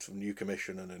mandates, a new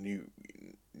commission, and a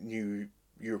new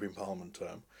European Parliament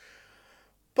term.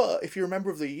 But if you're a member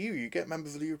of the EU, you get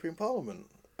members of the European Parliament.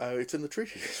 It's in the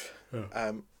treaties,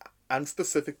 and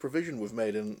specific provision was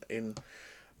made in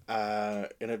a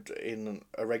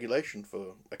regulation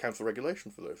for a council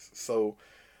regulation for this. So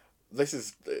this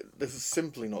is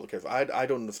simply not the case. I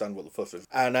don't understand what the fuss is.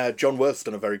 And John Worth's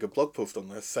done a very good blog post on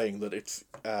this, saying that it's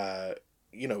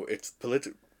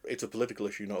it's a political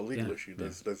issue, not a legal issue.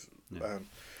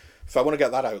 So I want to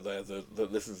get that out there,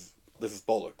 that this is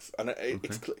bollocks, and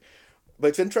it's clear. But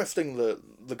it's interesting that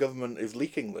the government is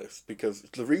leaking this, because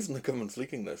the reason the government's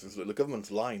leaking this is that the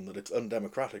government's line that it's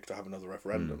undemocratic to have another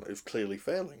referendum is clearly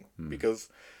failing, because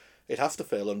it has to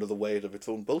fail under the weight of its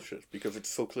own bullshit, because it's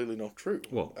so clearly not true.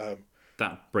 Well,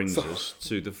 that brings us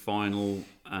to the final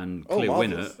and clear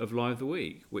winner of Lie of the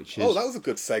Week, which is... Oh, that was a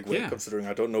good segue, considering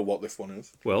I don't know what this one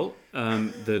is. Well,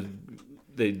 the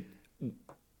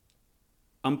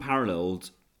unparalleled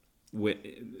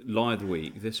Lie of the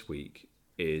Week this week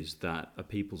is that a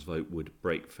people's vote would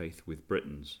break faith with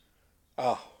Britons.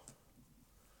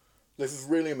 This is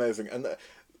really amazing, and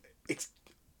it's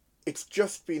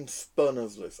just been spun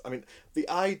as this. I mean, the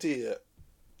idea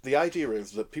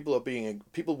is that people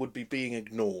would be being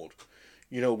ignored.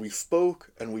 We spoke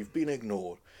and we've been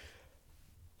ignored.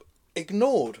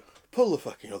 Ignored. Pull the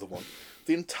fucking other one.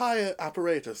 The entire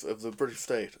apparatus of the British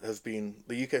state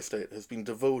the UK state has been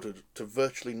devoted to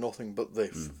virtually nothing but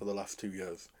this for the last 2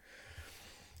 years.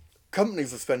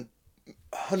 Companies have spent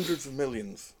hundreds of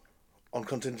millions on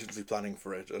contingency planning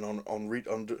for it, and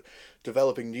on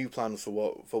developing new plans for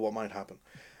what might happen.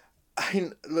 I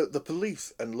mean, the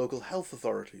police and local health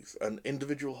authorities and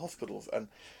individual hospitals and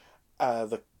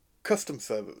the customs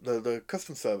service, the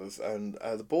customs service and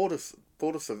the border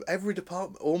service,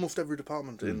 almost every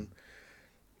department in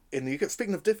the UK.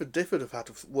 Speaking of Difford have had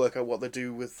to work out what they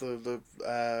do with the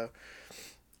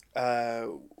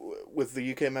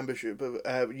UK membership,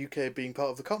 UK being part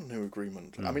of the Cotonou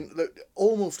Agreement. I mean,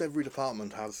 almost every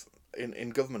department in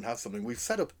government has something. We've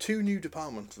set up 2 new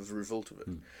departments as a result of it.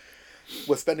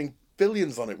 We're spending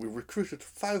billions on it. We've recruited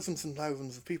thousands and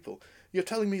thousands of people. You're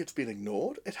telling me it's been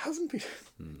ignored? It hasn't been.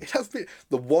 It has been.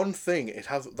 The one thing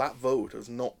that vote has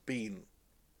not been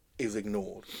is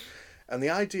ignored. And the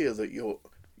idea that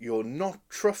you're not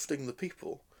trusting the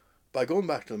people by going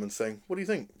back to them and saying, "What do you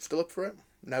think? Still up for it?"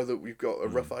 Now that we've got a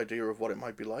rough idea of what it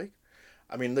might be like.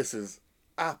 I mean, this is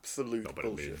absolute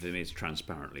bullshit. I mean, it's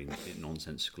transparently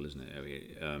nonsensical, isn't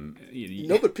it?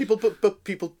 No, but people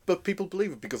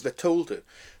believe it because they're told it.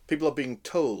 People are being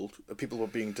told. People are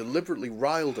being deliberately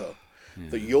riled up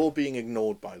that you're being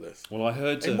ignored by this. Well, I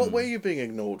heard. In what way are you being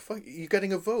ignored? You're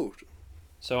getting a vote.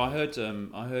 So I heard.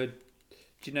 Do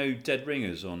you know Dead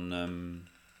Ringers on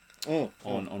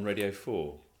Radio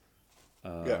 4?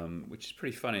 Which is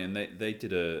pretty funny, and they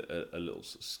did a little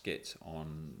skit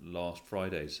on last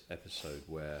Friday's episode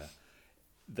where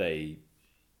they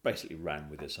basically ran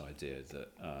with this idea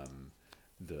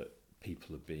that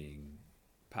people are being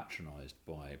patronised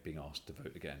by being asked to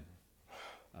vote again,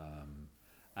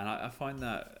 and I find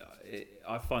that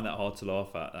hard to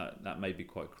laugh at. That may be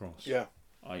quite cross. Yeah,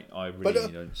 I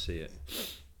really don't see it.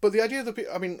 But the idea that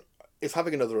is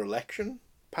having another election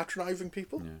patronising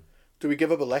people. Yeah. Do we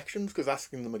give up elections because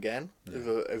asking them again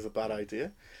is a bad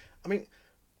idea? I mean,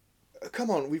 come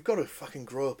on, we've got to fucking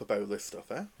grow up about this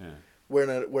stuff, eh? Yeah.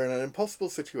 We're in an impossible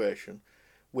situation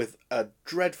with a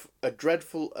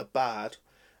dreadful, a bad,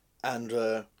 and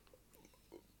a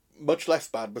much less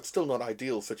bad, but still not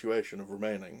ideal situation of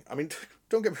remaining. I mean,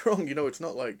 don't get me wrong, it's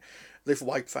not like this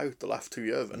wipes out the last 2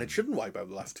 years, and it shouldn't wipe out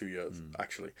the last 2 years,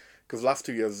 actually. Because the last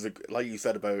 2 years, like you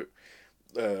said about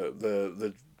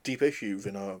the deep issues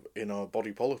in our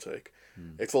body politic,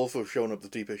 it's also shown up the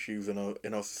deep issues in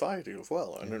our society as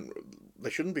well. And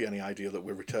there shouldn't be any idea that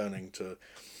we're returning to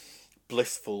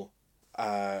blissful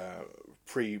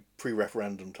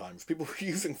pre-referendum times. People were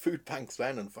using food banks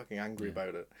then and fucking angry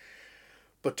about it.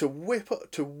 But to whip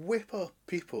up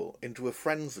people into a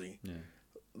frenzy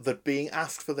that being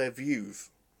asked for their views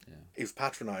is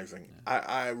patronising.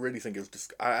 I really think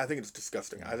I think it's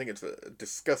disgusting. I think it's a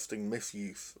disgusting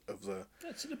misuse of the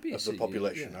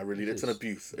population. It's an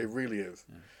abuse. It really is.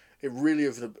 Yeah. It really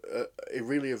is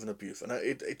an abuse. And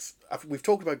we've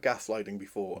talked about gaslighting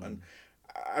before, and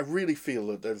I really feel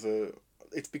that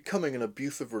it's becoming an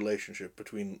abusive relationship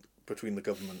between the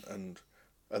government and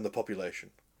the population.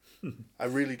 I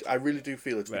really do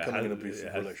feel it's becoming an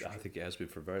abusive relationship. I think it has been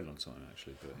for a very long time,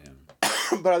 actually. But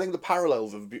but I think the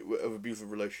parallels of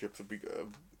abusive relationships have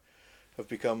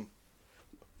become,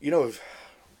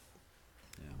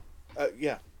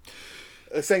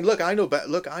 saying, look, I know better.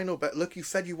 Look, you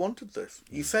said you wanted this.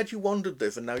 You said you wanted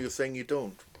this, and now you're saying you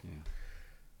don't. Yeah.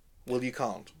 Well, you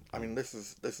can't. I mean, this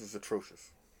is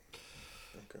atrocious.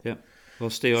 Okay. Yeah.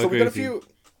 Well, Steve, I agree with you.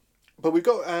 But we've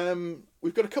got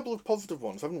a couple of positive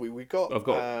ones, haven't we? I've got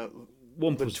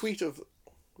one. The tweet of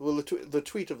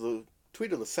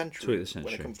the century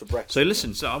when it comes to Brexit. So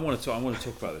listen, I want to talk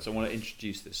about this. I want to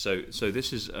introduce this. So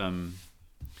this is.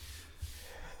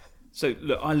 So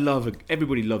look,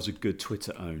 everybody loves a good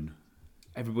Twitter own.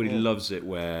 Everybody loves it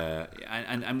where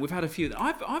and we've had a few.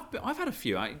 I've had a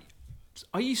few. I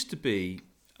used to be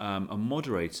a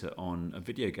moderator on a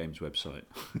video games website.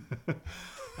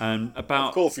 And about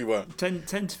of course you were 10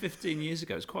 to 15 years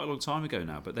ago. It's quite a long time ago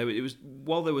now. But there was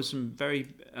some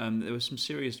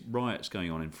serious riots going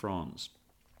on in France,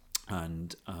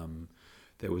 and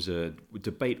there was a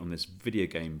debate on this video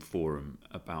game forum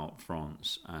about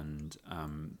France, and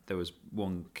there was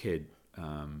one kid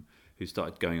who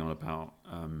started going on about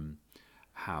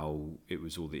how it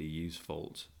was all the EU's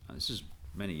fault. And this is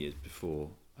many years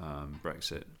before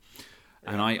Brexit,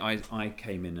 and I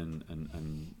came in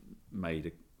and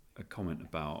made a comment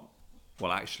about,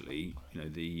 well, actually,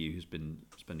 the EU has been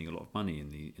spending a lot of money in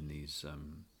these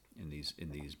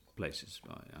places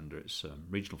under its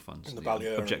regional funds, in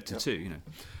the Objective 2,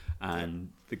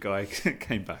 and the guy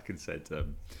came back and said,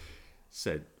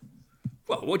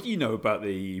 well, what do you know about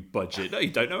the budget? No,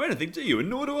 you don't know anything, do you? And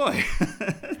nor do I.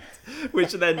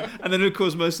 And then of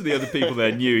course most of the other people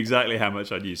there knew exactly how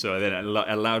much I knew, so then it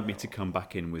allowed me to come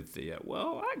back in with the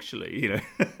well, actually,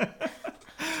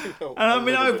 And I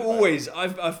mean, I've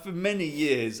for many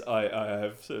years, I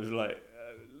have sort of like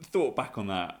thought back on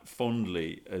that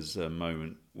fondly as a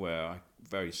moment where I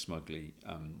very smugly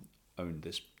owned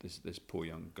this poor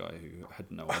young guy who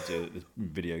had no idea that this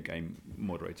video game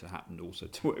moderator happened also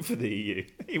to work for the EU.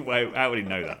 How would he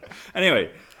know that?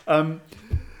 Anyway,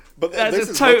 but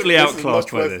that's totally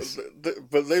outclassed by this.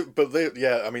 But I mean,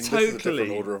 totally. This is a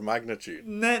different order of magnitude.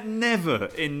 Never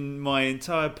in my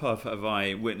entire path have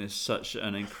I witnessed such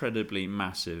an incredibly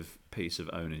massive piece of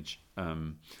ownage.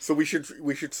 So we should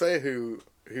say who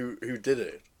did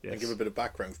it, yes, and give a bit of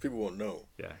background, because people won't know.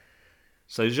 Yeah.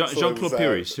 So Jean-Claude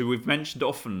Puris, who we've mentioned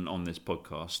often on this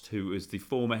podcast, who is the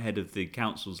former head of the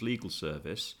council's legal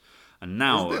service. And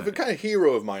now, he's a bit of a kind of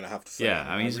hero of mine, I have to say. Yeah,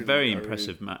 I mean, he's a very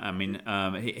impressive man. I mean,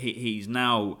 he's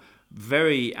now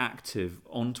very active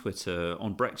on Twitter,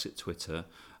 on Brexit Twitter,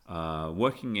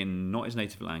 working in not his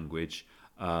native language,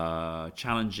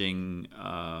 challenging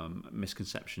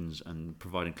misconceptions and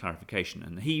providing clarification.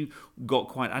 And he got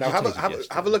quite agitated. Now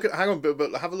have a look at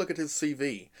have a look at his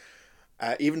CV,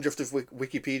 even just his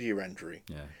Wikipedia entry,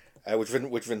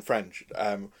 which is in French.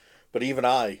 But even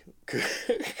I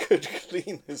could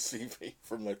clean his CV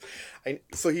from that.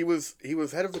 So he was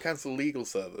head of the council legal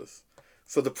service.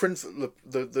 So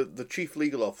the chief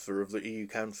legal officer of the EU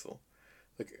Council,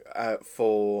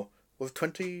 for was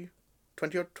 20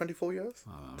 or 24 years.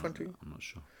 20. I'm not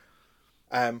sure.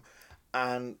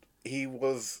 And he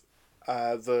was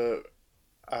the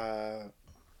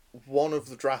one of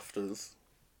the drafters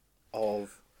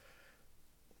of.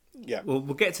 Yeah. Well,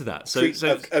 we'll get to that. Of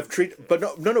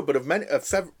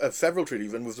several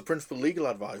treaties, and was the principal legal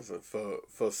advisor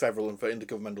for several and for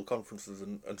intergovernmental conferences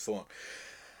and so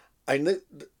on.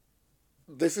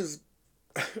 This is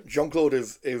Jean-Claude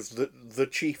is the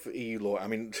chief EU law. I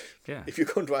mean, Yeah. if you're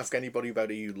going to ask anybody about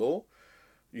EU law,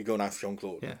 you go and ask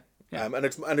Jean-Claude. Yeah. Yeah. And I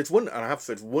have to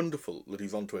say it's wonderful that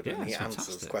he's on Twitter Yeah, and he it's answers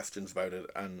fantastic. questions about it.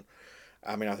 And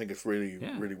I mean, I think it's really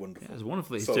really wonderful. Yeah, it's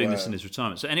wonderful that he's So, doing this in his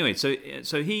retirement. So anyway, so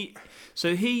he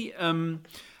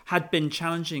had been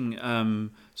challenging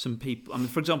some people. I mean,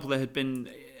 for example, there had been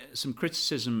some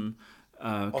criticism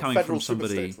coming federal from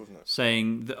somebody superstates, wasn't it?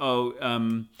 saying that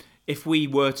if we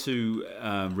were to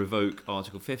revoke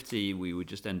Article 50, we would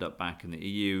just end up back in the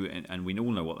EU, and we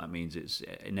all know what that means. It's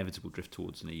inevitable drift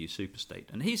towards an EU superstate.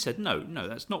 And he said, no,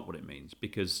 that's not what it means,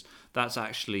 because that's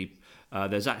actually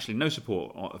there's actually no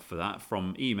support for that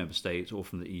from EU member states or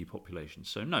from the EU population.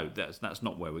 So no, that's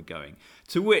not where we're going.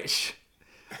 To which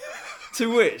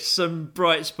some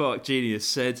bright spark genius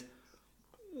said,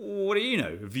 what do you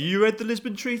know? Have you read the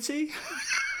Lisbon Treaty?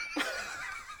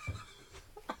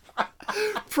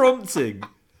 Prompting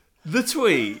the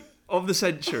tweet of the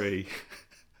century.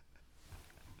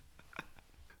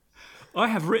 I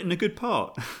have written a good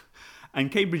part,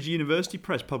 and Cambridge University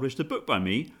Press published a book by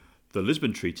me, The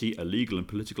Lisbon Treaty, A Legal and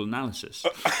Political Analysis.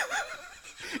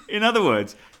 In other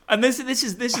words, and this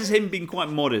is him being quite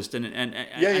modest, and it's not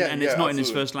in his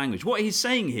absolutely. first language. What he's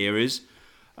saying here is,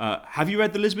 have you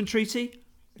read the Lisbon Treaty?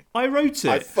 I wrote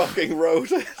it. I fucking wrote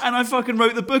it. And I fucking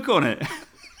wrote the book on it.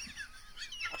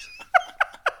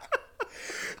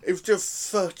 It's just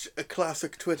such a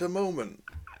classic Twitter moment.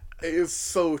 It is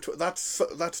so. That's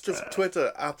just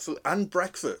Twitter, absolutely, and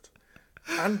Brexit,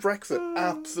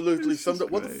 absolutely summed up.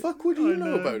 What the fuck would you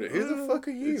know about it? Who the fuck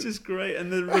are you? It's just great,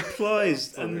 and the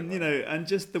replies, and and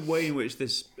just the way in which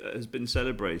this has been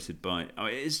celebrated by. I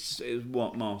mean, it's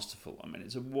what masterful. I mean,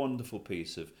 it's a wonderful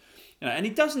piece of, and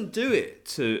he doesn't do it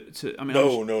to. I mean,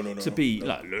 No. To be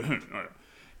like,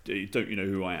 don't you know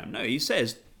who I am? No, he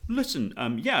says, listen,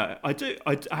 yeah, I do.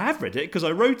 I have read it because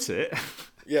I wrote it.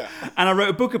 Yeah. And I wrote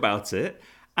a book about it.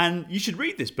 And you should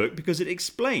read this book because it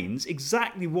explains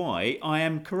exactly why I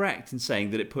am correct in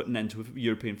saying that it put an end to a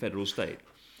European federal state.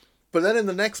 But then in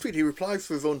the next tweet, he replies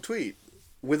to his own tweet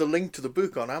with a link to the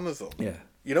book on Amazon. Yeah.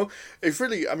 It's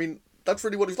really, I mean, that's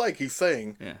really what he's like. He's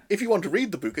saying, if you want to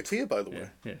read the book, it's here, by the way.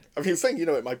 Yeah. I mean, he's saying,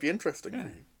 it might be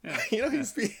interesting. Yeah.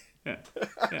 He's being... Yeah.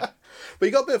 But he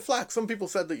got a bit of flack. Some people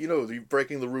said that, the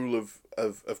breaking the rule of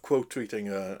quote tweeting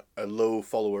a low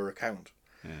follower account.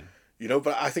 Yeah.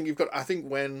 But I think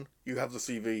when you have the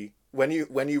CV, when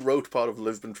you wrote part of the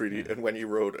Lisbon Treaty and when you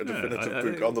wrote a definitive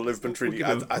book on the Lisbon Treaty,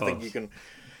 I think you can.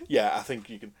 Yeah, I think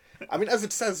you can. I mean, as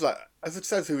it says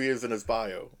who he is in his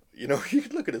bio, you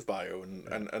can look at his bio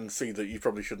and see that you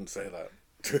probably shouldn't say that.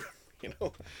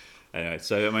 Anyway,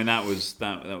 so I mean that was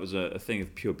a thing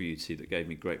of pure beauty that gave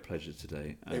me great pleasure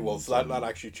today. And, It was that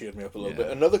actually cheered me up a little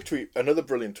bit. Another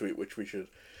brilliant tweet, which we should.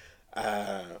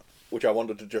 Which I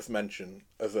wanted to just mention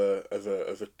as a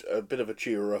bit of a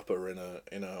cheer upper in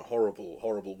a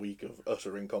horrible week of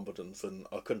utter incompetence and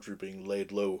our country being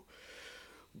laid low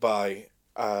by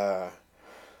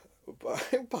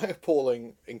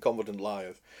appalling incompetent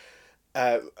liars.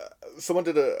 Someone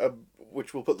did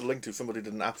which we'll put the link to. Somebody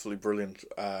did an absolutely brilliant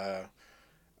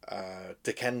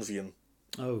Dickensian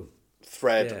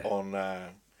thread on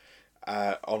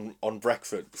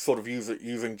Brexit, sort of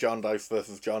using Jarndyce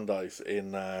versus Jarndyce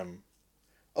in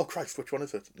oh Christ, which one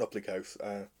is it? Nupley House.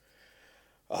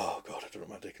 Oh God, I don't know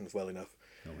my Dickens well enough.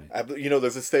 But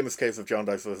there's this famous case of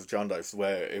Jarndyce versus Jarndyce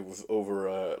where it was over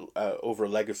a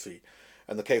legacy,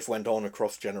 and the case went on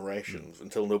across generations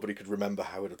until nobody could remember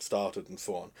how it had started and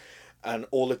so on, and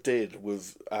all it did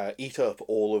was eat up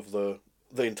all of the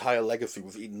entire legacy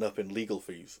was eaten up in legal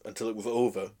fees until it was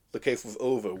over. The case was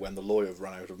over when the lawyers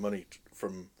ran out of money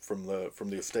from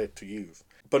the estate to use.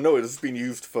 But no, this has been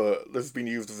used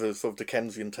as a sort of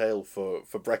Dickensian tale for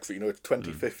Brexit. It's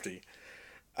 2050,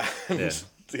 and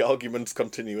the arguments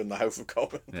continue in the House of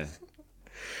Commons. Yeah.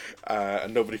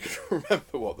 And nobody can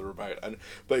remember what they're about.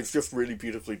 But it's just really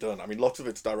beautifully done. I mean, lots of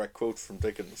it's direct quotes from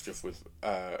Dickens, just with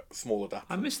small adaptations.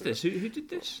 I missed this. Who did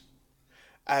this?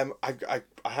 I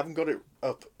haven't got it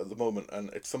up at the moment, and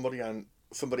it's somebody I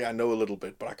know a little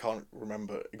bit, but I can't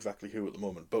remember exactly who at the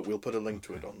moment. But we'll put a link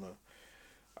to it on the.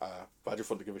 But I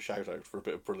just want to give a shout out for a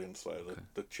bit of brilliance there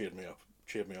that cheered me up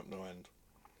no end.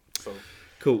 So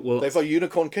cool. Well, there's our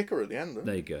unicorn kicker at the end.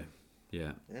 There you go.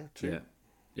 Yeah. Yeah. Two.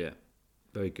 Yeah.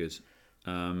 Very good.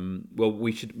 Well,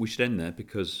 we should end there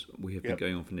because we have been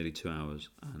going on for nearly 2 hours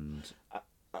and.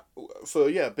 So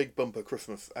yeah, big bumper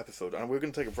Christmas episode, and we're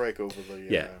going to take a break over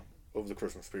the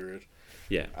Christmas period.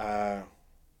 Yeah.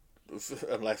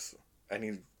 Unless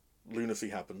any lunacy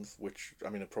happens, which I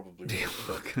mean it probably will.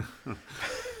 But...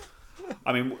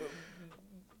 I mean,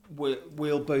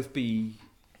 we'll both be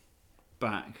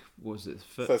back. What was it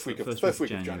First week of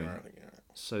January, I think. Yeah.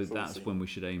 So that's when we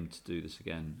should aim to do this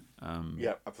again.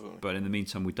 Yeah, absolutely. But in the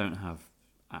meantime, we don't have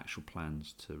actual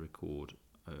plans to record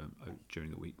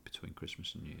during the week between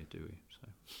Christmas and New Year, do we? So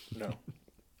No.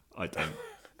 I don't.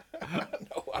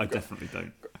 No, I definitely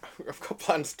don't. I've got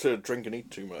plans to drink and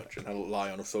eat too much and I'll lie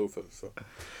on a sofa. So.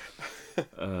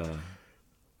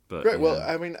 But Great. Well,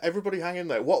 I mean, everybody hang in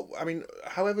there.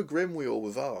 However grim we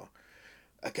always are.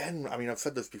 Again, I mean, I've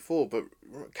said this before, but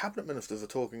cabinet ministers are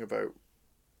talking about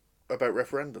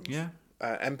referendums. Yeah.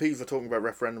 MPs are talking about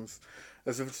referendums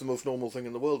as if it's the most normal thing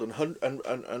in the world,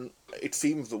 and it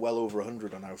seems that well over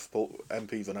 100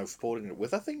 MPs are now supporting it.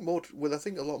 With I think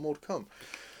a lot more to come.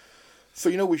 So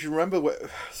we should remember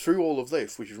through all of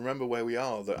this, we should remember where we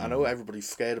are. That I know everybody's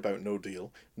scared about no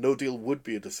deal. No deal would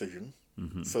be a decision.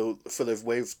 Mm-hmm. So there's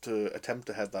ways to attempt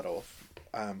to head that off,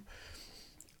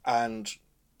 and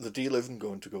the deal isn't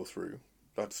going to go through.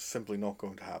 That's simply not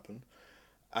going to happen.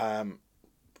 And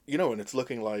it's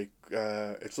looking like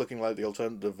the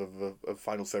alternative of a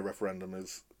final say referendum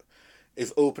is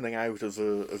opening out as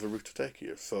a route to take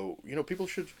here. So people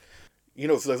should,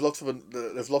 so there's lots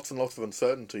and lots of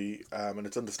uncertainty, and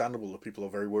it's understandable that people are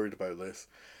very worried about this,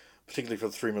 particularly for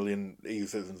the 3 million EU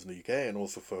citizens in the UK and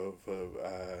also for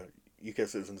UK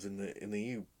citizens in the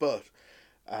EU. But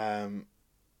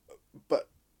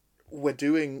we're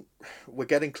getting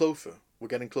closer. We're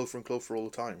getting closer and closer all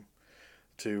the time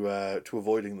to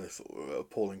avoiding this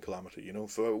appalling calamity.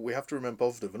 So we have to remain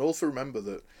positive, and also remember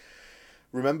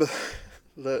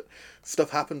that stuff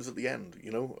happens at the end.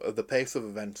 The pace of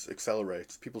events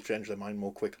accelerates. People change their mind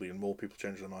more quickly, and more people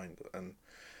change their mind. And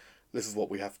this is what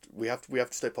we have to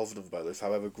stay positive about this,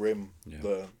 however grim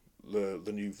the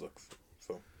news looks.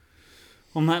 So.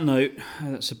 On that note,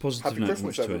 that's a positive note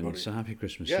Christmas, to everybody. end. So happy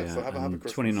Christmas, So have a happy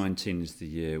Christmas. 2019 is the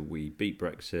year we beat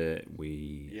Brexit,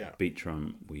 we beat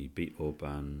Trump, we beat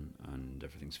Orban, and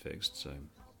everything's fixed. So,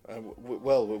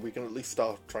 well, we can at least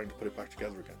start trying to put it back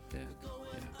together again. Yeah.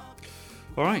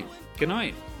 All right. Good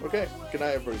night. Okay. Good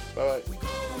night, everybody. Bye. We're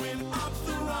going up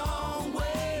the wrong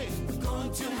way. We're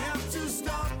going to have to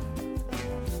stop.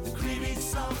 The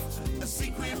critics of the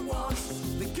secret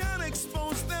wars, they can't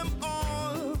expose them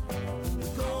all.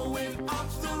 We're going up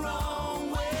the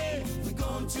wrong way. We're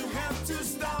going to have to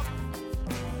stop.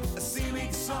 The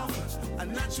cynics of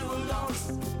unnatural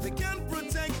laws, they can't protect.